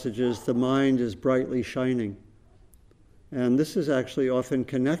heard passages, the mind is brightly shining. And this is actually often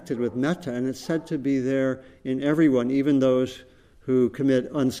connected with metta, and it's said to be there in everyone, even those who commit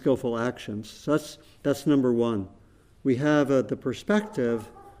unskillful actions. So that's number one. We have the perspective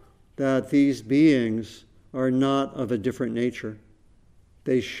that these beings are not of a different nature.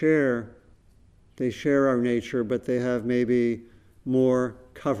 They share our nature, but they have maybe more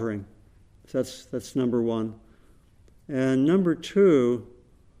covering. So that's number one. And number two,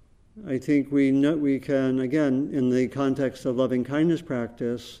 I think we can, again, in the context of loving kindness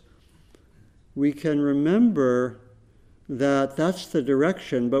practice, we can remember that that's the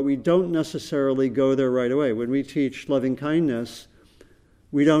direction, but we don't necessarily go there right away. When we teach loving kindness,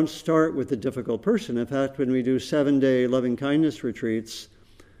 we don't start with the difficult person. In fact, when we do 7-day loving kindness retreats,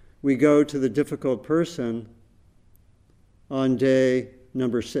 we go to the difficult person on day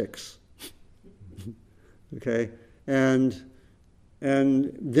number 6. Okay? And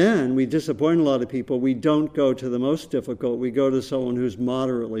then we disappoint a lot of people. We don't go to the most difficult. We go to someone who's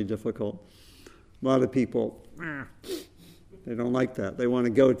moderately difficult. A lot of people, they don't like that. They want to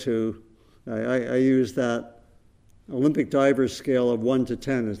go to, I use that Olympic divers scale of 1 to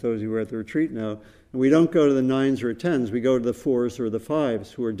 10, as those who are at the retreat know. And we don't go to the 9s or 10s. We go to the 4s or the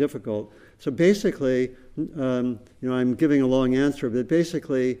 5s who are difficult. So basically, I'm giving a long answer, but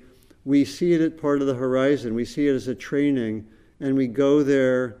basically we see it as part of the horizon. We see it as a training, and we go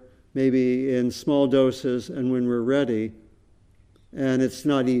there maybe in small doses and when we're ready, and it's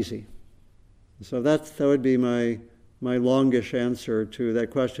not easy. So that would be my longish answer to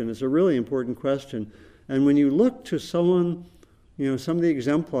that question. It's a really important question. And when you look to someone, some of the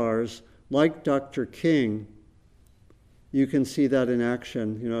exemplars, like Dr. King, you can see that in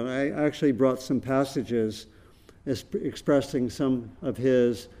action. I actually brought some passages expressing some of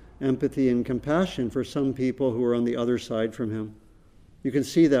his empathy and compassion for some people who are on the other side from him. You can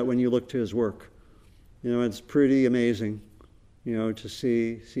see that when you look to his work. It's pretty amazing. to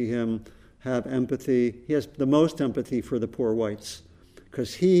see him have empathy. He has the most empathy for the poor whites,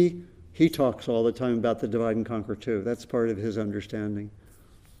 because he talks all the time about the divide and conquer too. That's part of his understanding,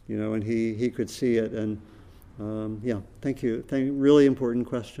 and he could see it. And thank you. Really important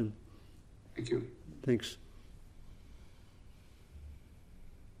question. Thank you. Thanks.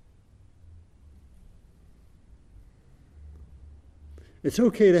 It's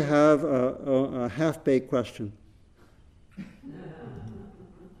okay to have a half-baked question.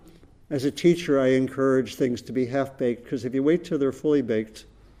 As a teacher, I encourage things to be half-baked, because if you wait till they're fully baked,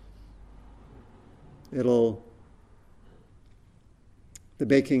 the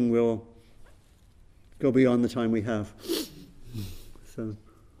baking will go beyond the time we have. So.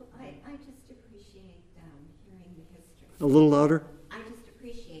 I just appreciate hearing the history. A little louder? I just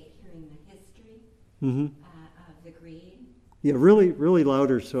appreciate hearing the history of the greed. Yeah, really, really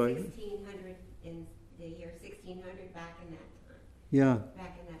louder. So 1600, in the year 1600, back in that time. Yeah.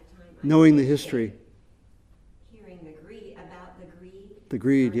 Back in that time. Knowing the history. Hearing the greed, about the greed. The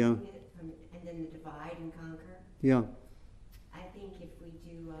greed, yeah. And then the divide and conquer. Yeah. I think if we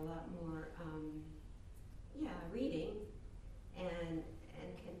do a lot more reading and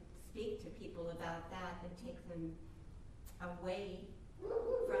can speak to people about that and take them away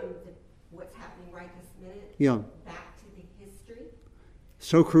from what's happening right this minute, back to the history.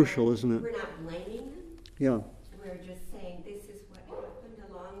 So crucial, isn't it? We're not blaming them. Yeah. We're just saying this is what happened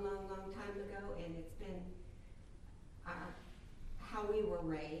a long, long, long time ago, and it's been how we were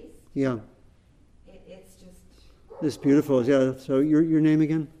raised. Yeah. It's just... It's beautiful. Yeah. So your name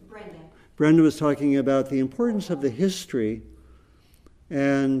again? Brenda. Brenda was talking about the importance of the history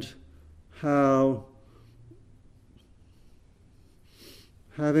and how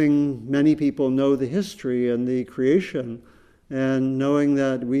having many people know the history and the creation, and knowing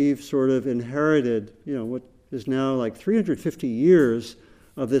that we've sort of inherited, what is now like 350 years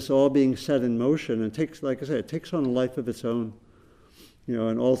of this all being set in motion. And it takes, like I said, it takes on a life of its own,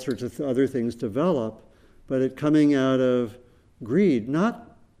 and all sorts of other things develop, but it coming out of greed,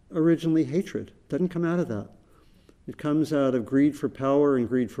 not originally hatred. It doesn't come out of that. It comes out of greed for power and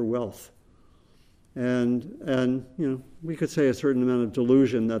greed for wealth. And we could say a certain amount of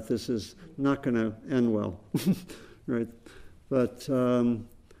delusion that this is not going to end well, right? But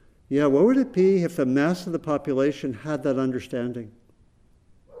what would it be if the mass of the population had that understanding?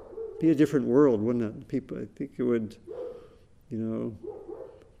 It'd be a different world, wouldn't it? I think it would,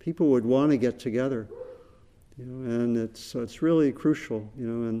 people would want to get together, and it's really crucial,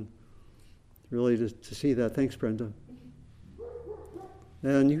 and really to see that. Thanks, Brenda.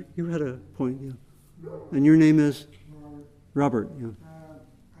 And you had a point, yeah. And your name is? Robert, yeah.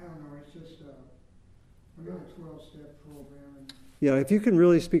 I don't know, it's just, I'm in a 12-step program. Yeah, if you can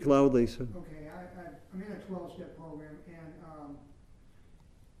really speak loudly. So. Okay, I'm in a 12-step program,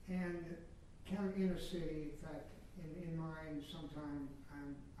 and kind of inner city. In fact, in mine, sometime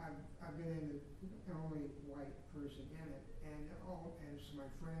I've been in the only white person in it, and so my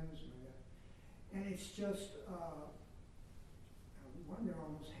friends, and it's just I wonder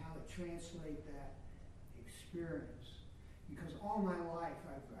almost how to translate that experience, because all my life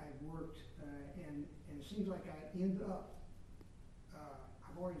I've worked, and it seems like I end up.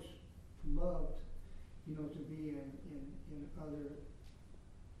 I've always loved, to be in other,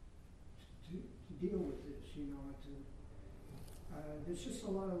 to deal with this, there's just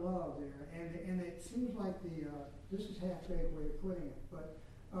a lot of love there, and it seems like this is half-baked way of putting it, but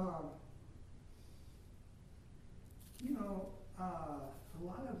a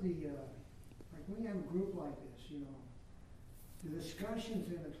lot of the like when you have a group like this, the discussions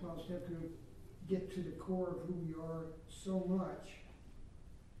in a 12-step group get to the core of who we are so much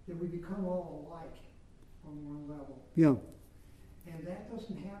that we become all alike on one level. Yeah. And that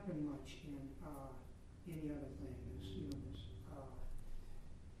doesn't happen much in any other thing.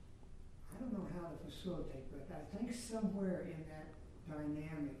 I don't know how to facilitate, but I think somewhere in that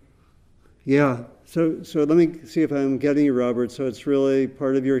dynamic. Yeah. So let me see if I'm getting you, Robert. So it's really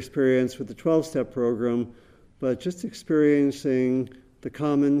part of your experience with the 12-step program, but just experiencing the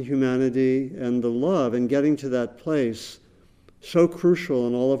common humanity and the love and getting to that place, so crucial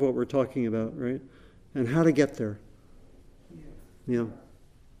in all of what we're talking about, right? And how to get there. Yeah.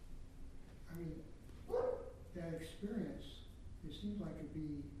 I mean, that experience, it seems like it'd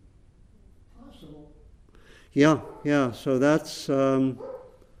be possible. Yeah. So that's...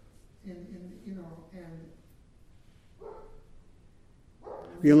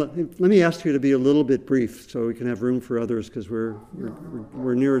 let me ask you to be a little bit brief so we can have room for others, because we're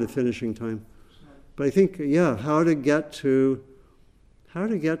nearer to finishing time. But I think, how to get to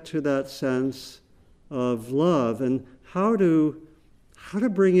that sense of love, and how to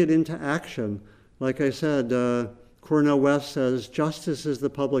bring it into action. Like I said, Cornel West says, justice is the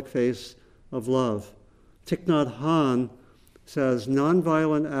public face of love. Thich Nhat Hanh says,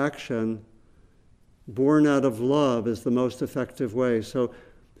 nonviolent action born out of love is the most effective way. So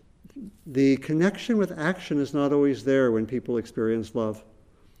the connection with action is not always there when people experience love.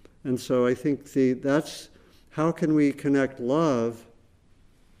 And so I think that's how can we connect love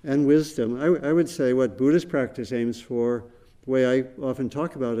and wisdom. I would say what Buddhist practice aims for, the way I often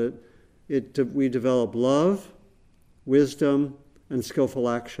talk about it, we develop love, wisdom, and skillful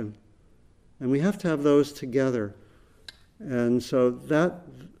action. And we have to have those together. And so that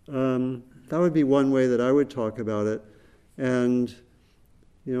would be one way that I would talk about it. And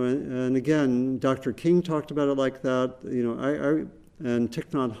and again, Dr. King talked about it like that. And Thich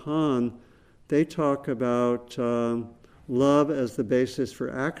Nhat Hanh, they talk about love as the basis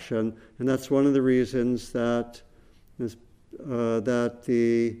for action, and that's one of the reasons that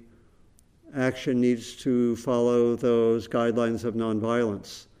the action needs to follow those guidelines of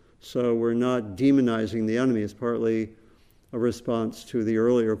nonviolence. So we're not demonizing the enemy. It's partly a response to the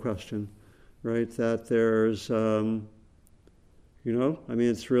earlier question, right? That there's,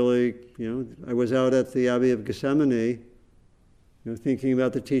 it's really, I was out at the Abbey of Gethsemane, thinking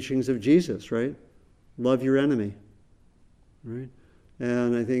about the teachings of Jesus, right? Love your enemy, right?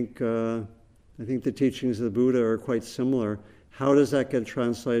 And I think the teachings of the Buddha are quite similar. How does that get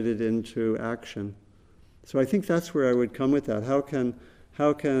translated into action? So I think that's where I would come with that.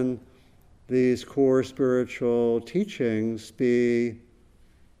 How can these core spiritual teachings be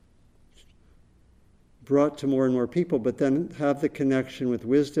brought to more and more people, but then have the connection with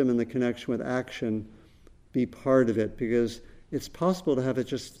wisdom and the connection with action be part of it? Because it's possible to have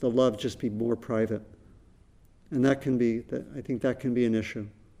the love just be more private. And I think that can be an issue.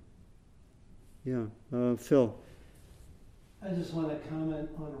 Yeah. Phil. I just want to comment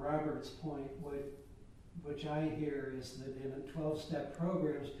on Robert's point, which I hear is that in 12-step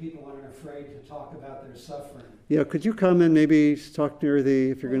programs, people aren't afraid to talk about their suffering. Yeah, could you comment, maybe talk near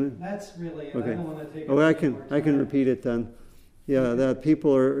if you're going to... That's really it. Okay. I don't want to take I can repeat it then. Yeah, that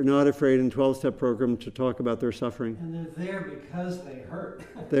people are not afraid in 12-step program to talk about their suffering. And they're there because they hurt.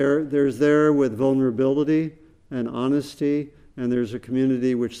 There's there with vulnerability and honesty, and there's a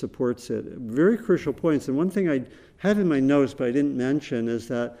community which supports it. Very crucial points. And one thing I had in my notes but I didn't mention is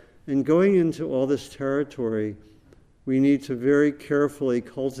that in going into all this territory, we need to very carefully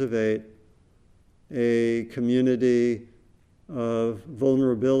cultivate a community of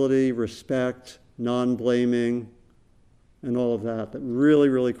vulnerability, respect, non-blaming, and all of that. That's really,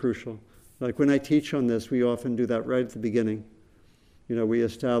 really crucial. Like when I teach on this, we often do that right at the beginning. We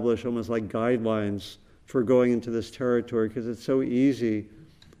establish almost like guidelines for going into this territory because it's so easy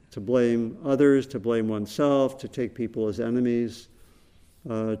to blame others, to blame oneself, to take people as enemies,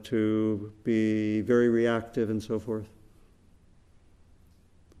 to be very reactive and so forth.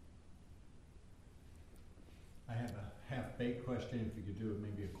 I have a half-baked question, if you could do it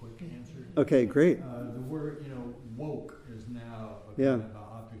maybe a quick answer. Okay, great. The word, woke is now a Yeah. kind of an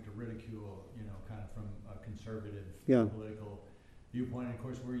object of ridicule, kind of from a conservative Yeah. political viewpoint. And of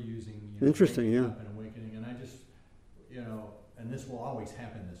course, we're using Interesting, waking yeah. up and awakening, and I just, and this will always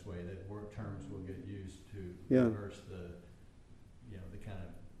happen this way, that word terms will get used to Yeah. reverse the kind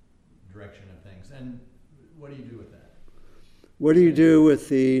of direction of things. And what do you do with that? What do you do with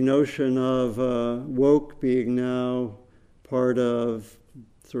the notion of woke being now part of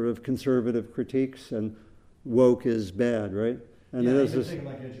sort of conservative critiques, and woke is bad, right? And yeah, there's even thinking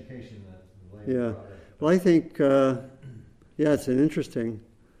like education, that's the Yeah. brought up. Well, I think, it's an interesting.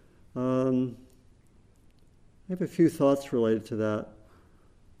 I have a few thoughts related to that.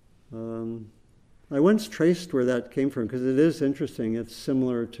 I once traced where that came from because it is interesting. It's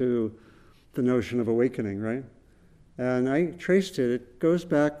similar to the notion of awakening, right? And I traced it. It goes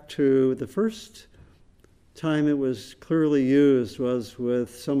back to the first time it was clearly used was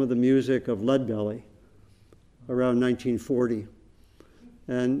with some of the music of Leadbelly around 1940.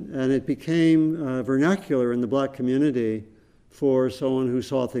 And it became vernacular in the black community for someone who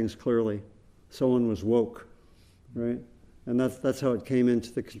saw things clearly. Someone was woke, right? And that's how it came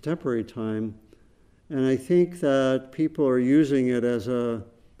into the contemporary time. And I think that people are using it as a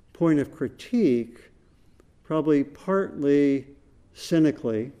point of critique, probably partly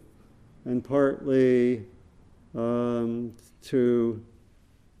cynically and partly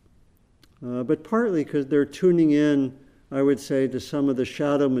but partly because they're tuning in, I would say, to some of the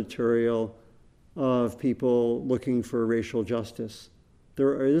shadow material of people looking for racial justice.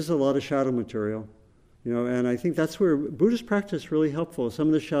 There is a lot of shadow material, and I think that's where Buddhist practice is really helpful. Some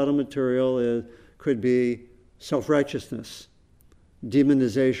of the shadow material could be self-righteousness,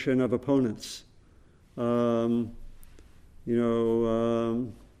 demonization of opponents,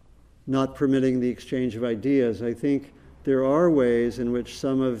 not permitting the exchange of ideas. I think there are ways in which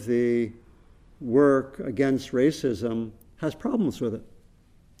some of the work against racism has problems with it.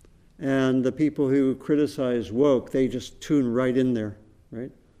 And the people who criticize woke, they just tune right in there,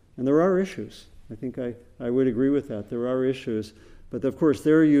 right? And there are issues. I think I would agree with that. There are issues. But of course,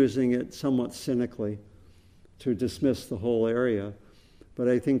 they're using it somewhat cynically to dismiss the whole area. But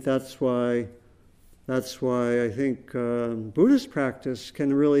I think that's why I think Buddhist practice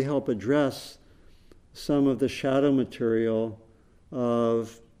can really help address some of the shadow material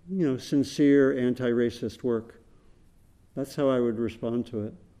of, sincere anti-racist work. That's how I would respond to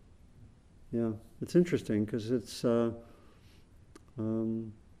it. Yeah, it's interesting because it's, I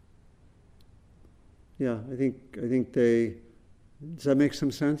think they, does that make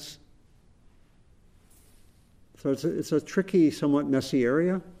some sense? So it's a tricky, somewhat messy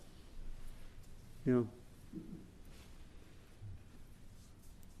area.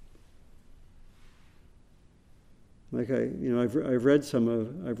 Like I've read some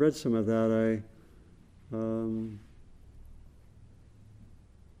of that.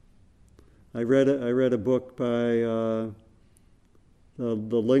 I read a book by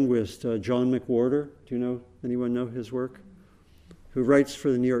the linguist John McWhorter. Do anyone know his work? Who writes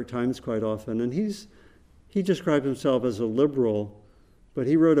for the New York Times quite often, and he describes himself as a liberal, but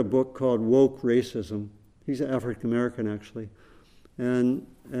he wrote a book called Woke Racism. He's African American actually, and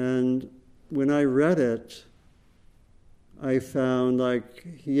when I read it, I found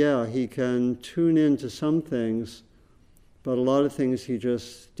he can tune into some things, but a lot of things he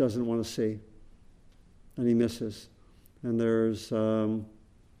just doesn't want to see, and he misses. And there's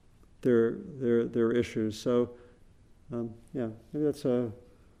there are issues. So maybe that's a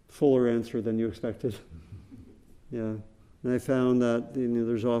fuller answer than you expected. Yeah, and I found that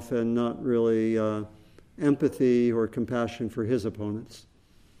there's often not really empathy or compassion for his opponents.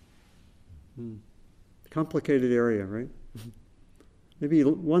 Complicated area, right? Maybe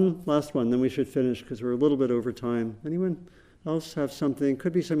one last one, then we should finish because we're a little bit over time. Anyone else have something?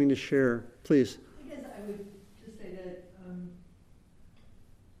 Could be something to share. Please. I guess I would just say that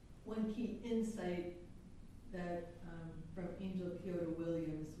one key insight that from Angel Kyoto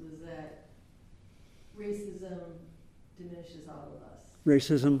Williams was that racism diminishes all of us.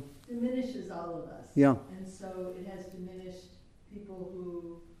 Racism? Diminishes all of us. Yeah. And so it has diminished people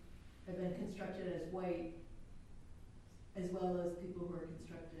who have been constructed as white, as well as people who are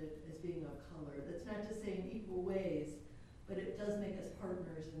constructed as being of color. That's not to say in equal ways, but it does make us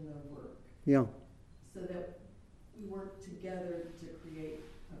partners in the work. Yeah. So that we work together to create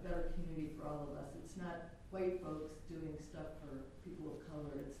a better community for all of us. It's not white folks doing stuff for people of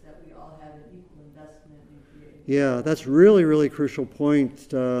color. It's that we all have an equal investment in creating. Yeah, that's really, really crucial point.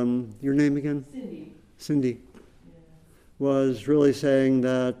 Your name again? Cindy. Cindy. Was really saying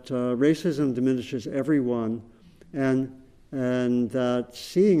that racism diminishes everyone, and that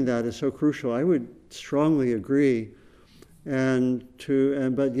seeing that is so crucial. I would strongly agree,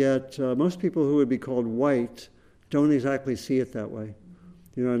 but yet most people who would be called white don't exactly see it that way.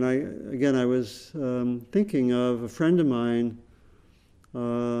 And I was thinking of a friend of mine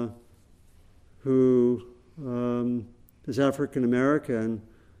who is African American,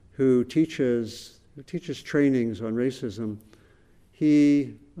 who teaches trainings on racism.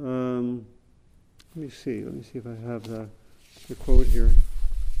 He, let me see if I have the quote here.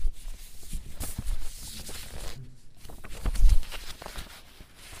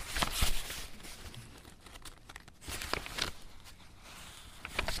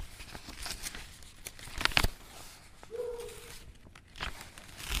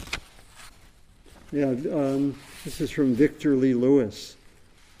 Yeah, this is from Victor Lee Lewis.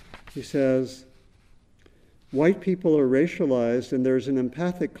 He says, white people are racialized and there's an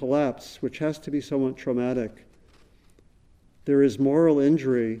empathic collapse which has to be somewhat traumatic. There is moral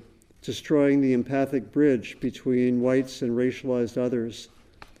injury destroying the empathic bridge between whites and racialized others.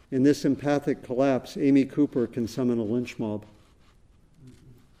 In this empathic collapse, Amy Cooper can summon a lynch mob.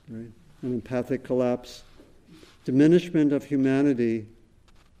 Right? An empathic collapse. Diminishment of humanity,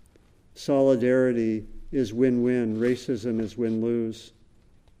 solidarity is win-win. Racism is win-lose.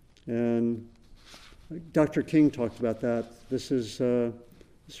 And Dr. King talked about that. This is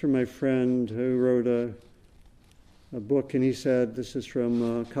from my friend who wrote a book, and he said, this is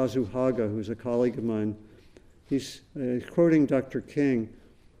from Kazu Haga, who's a colleague of mine. He's quoting Dr. King,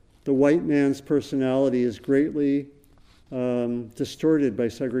 the white man's personality is greatly distorted by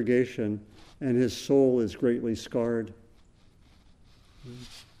segregation, and his soul is greatly scarred.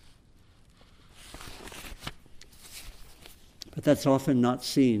 But that's often not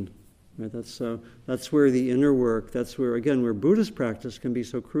seen. Right? That's where the inner work, that's where, again, where Buddhist practice can be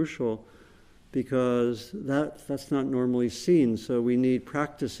so crucial, because that's not normally seen. So we need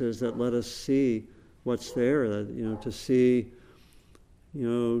practices that let us see what's there, to see,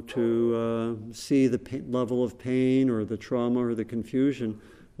 to see the level of pain or the trauma or the confusion.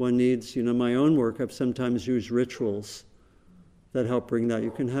 One needs, my own work, I've sometimes used rituals that help bring that.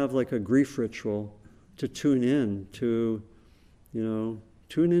 You can have like a grief ritual to tune in to,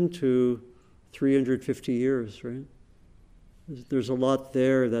 tune into 350 years, right? There's a lot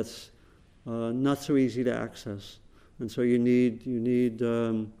there that's not so easy to access. And so you need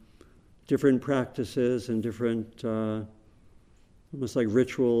different practices and different, almost like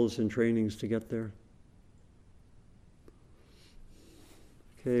rituals and trainings to get there.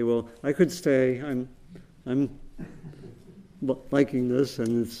 Okay, well, I could stay. I'm liking this,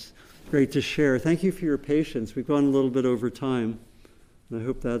 and it's great to share. Thank you for your patience. We've gone a little bit over time, and I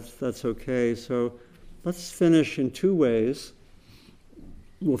hope that's okay. So let's finish in two ways.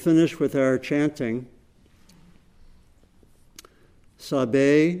 We'll finish with our chanting.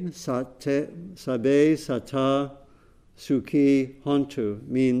 Sabe sata sukhi hontu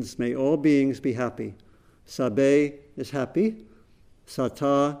means may all beings be happy. Sabe is happy.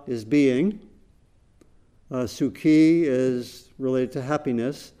 Sata is being. Sukhi is related to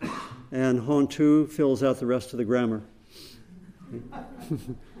happiness. And hontu fills out the rest of the grammar.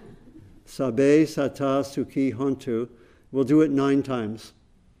 Sabe sata sukhi hontu. We'll do it 9 times.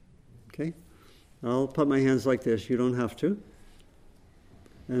 Okay? I'll put my hands like this. You don't have to.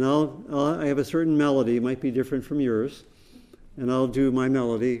 And I have a certain melody. It might be different from yours. And I'll do my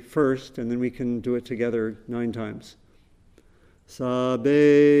melody first, and then we can do it together 9 times.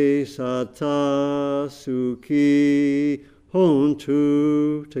 Sabe sata sukhi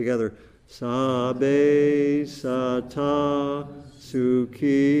hontu. Together. Sabe sata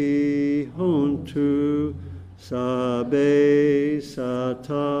sukhi hontu. Sabe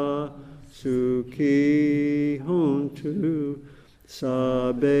sata sukhi hontu.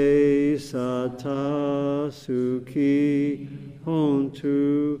 Sabe sata sukhi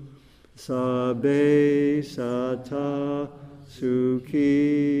hontu. Sabe sata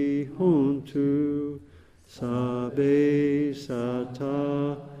sukhi hontu. Sabe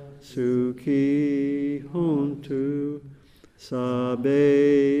sata sukhi hontu.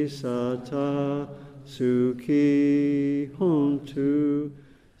 Sabe sata sukhi hontu.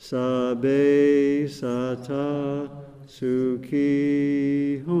 Sabe sata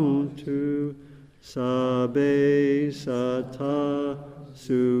sukhi hontu. Sabe sata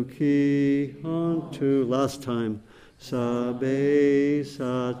sukhi hontu. Last time. Sabe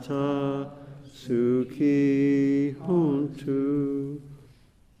sata sukhi hontu.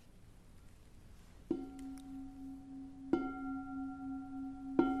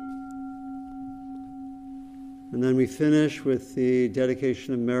 And then we finish with the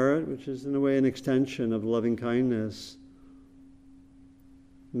dedication of merit, which is in a way an extension of loving kindness.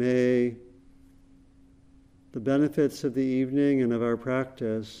 May the benefits of the evening and of our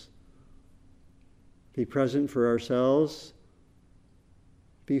practice be present for ourselves,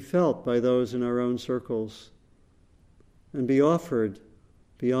 be felt by those in our own circles, and be offered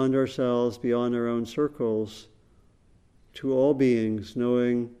beyond ourselves, beyond our own circles, to all beings,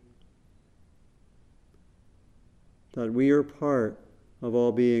 knowing that we are part of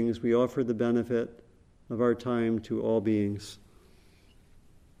all beings. We offer the benefit of our time to all beings.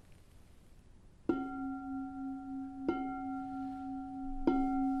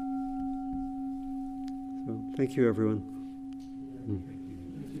 So, thank you, everyone.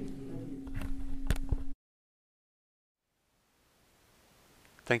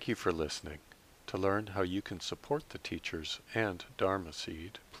 Thank you for listening. To learn how you can support the teachers and Dharma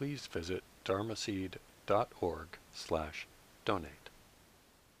Seed, please visit dharmaseed.org/donate.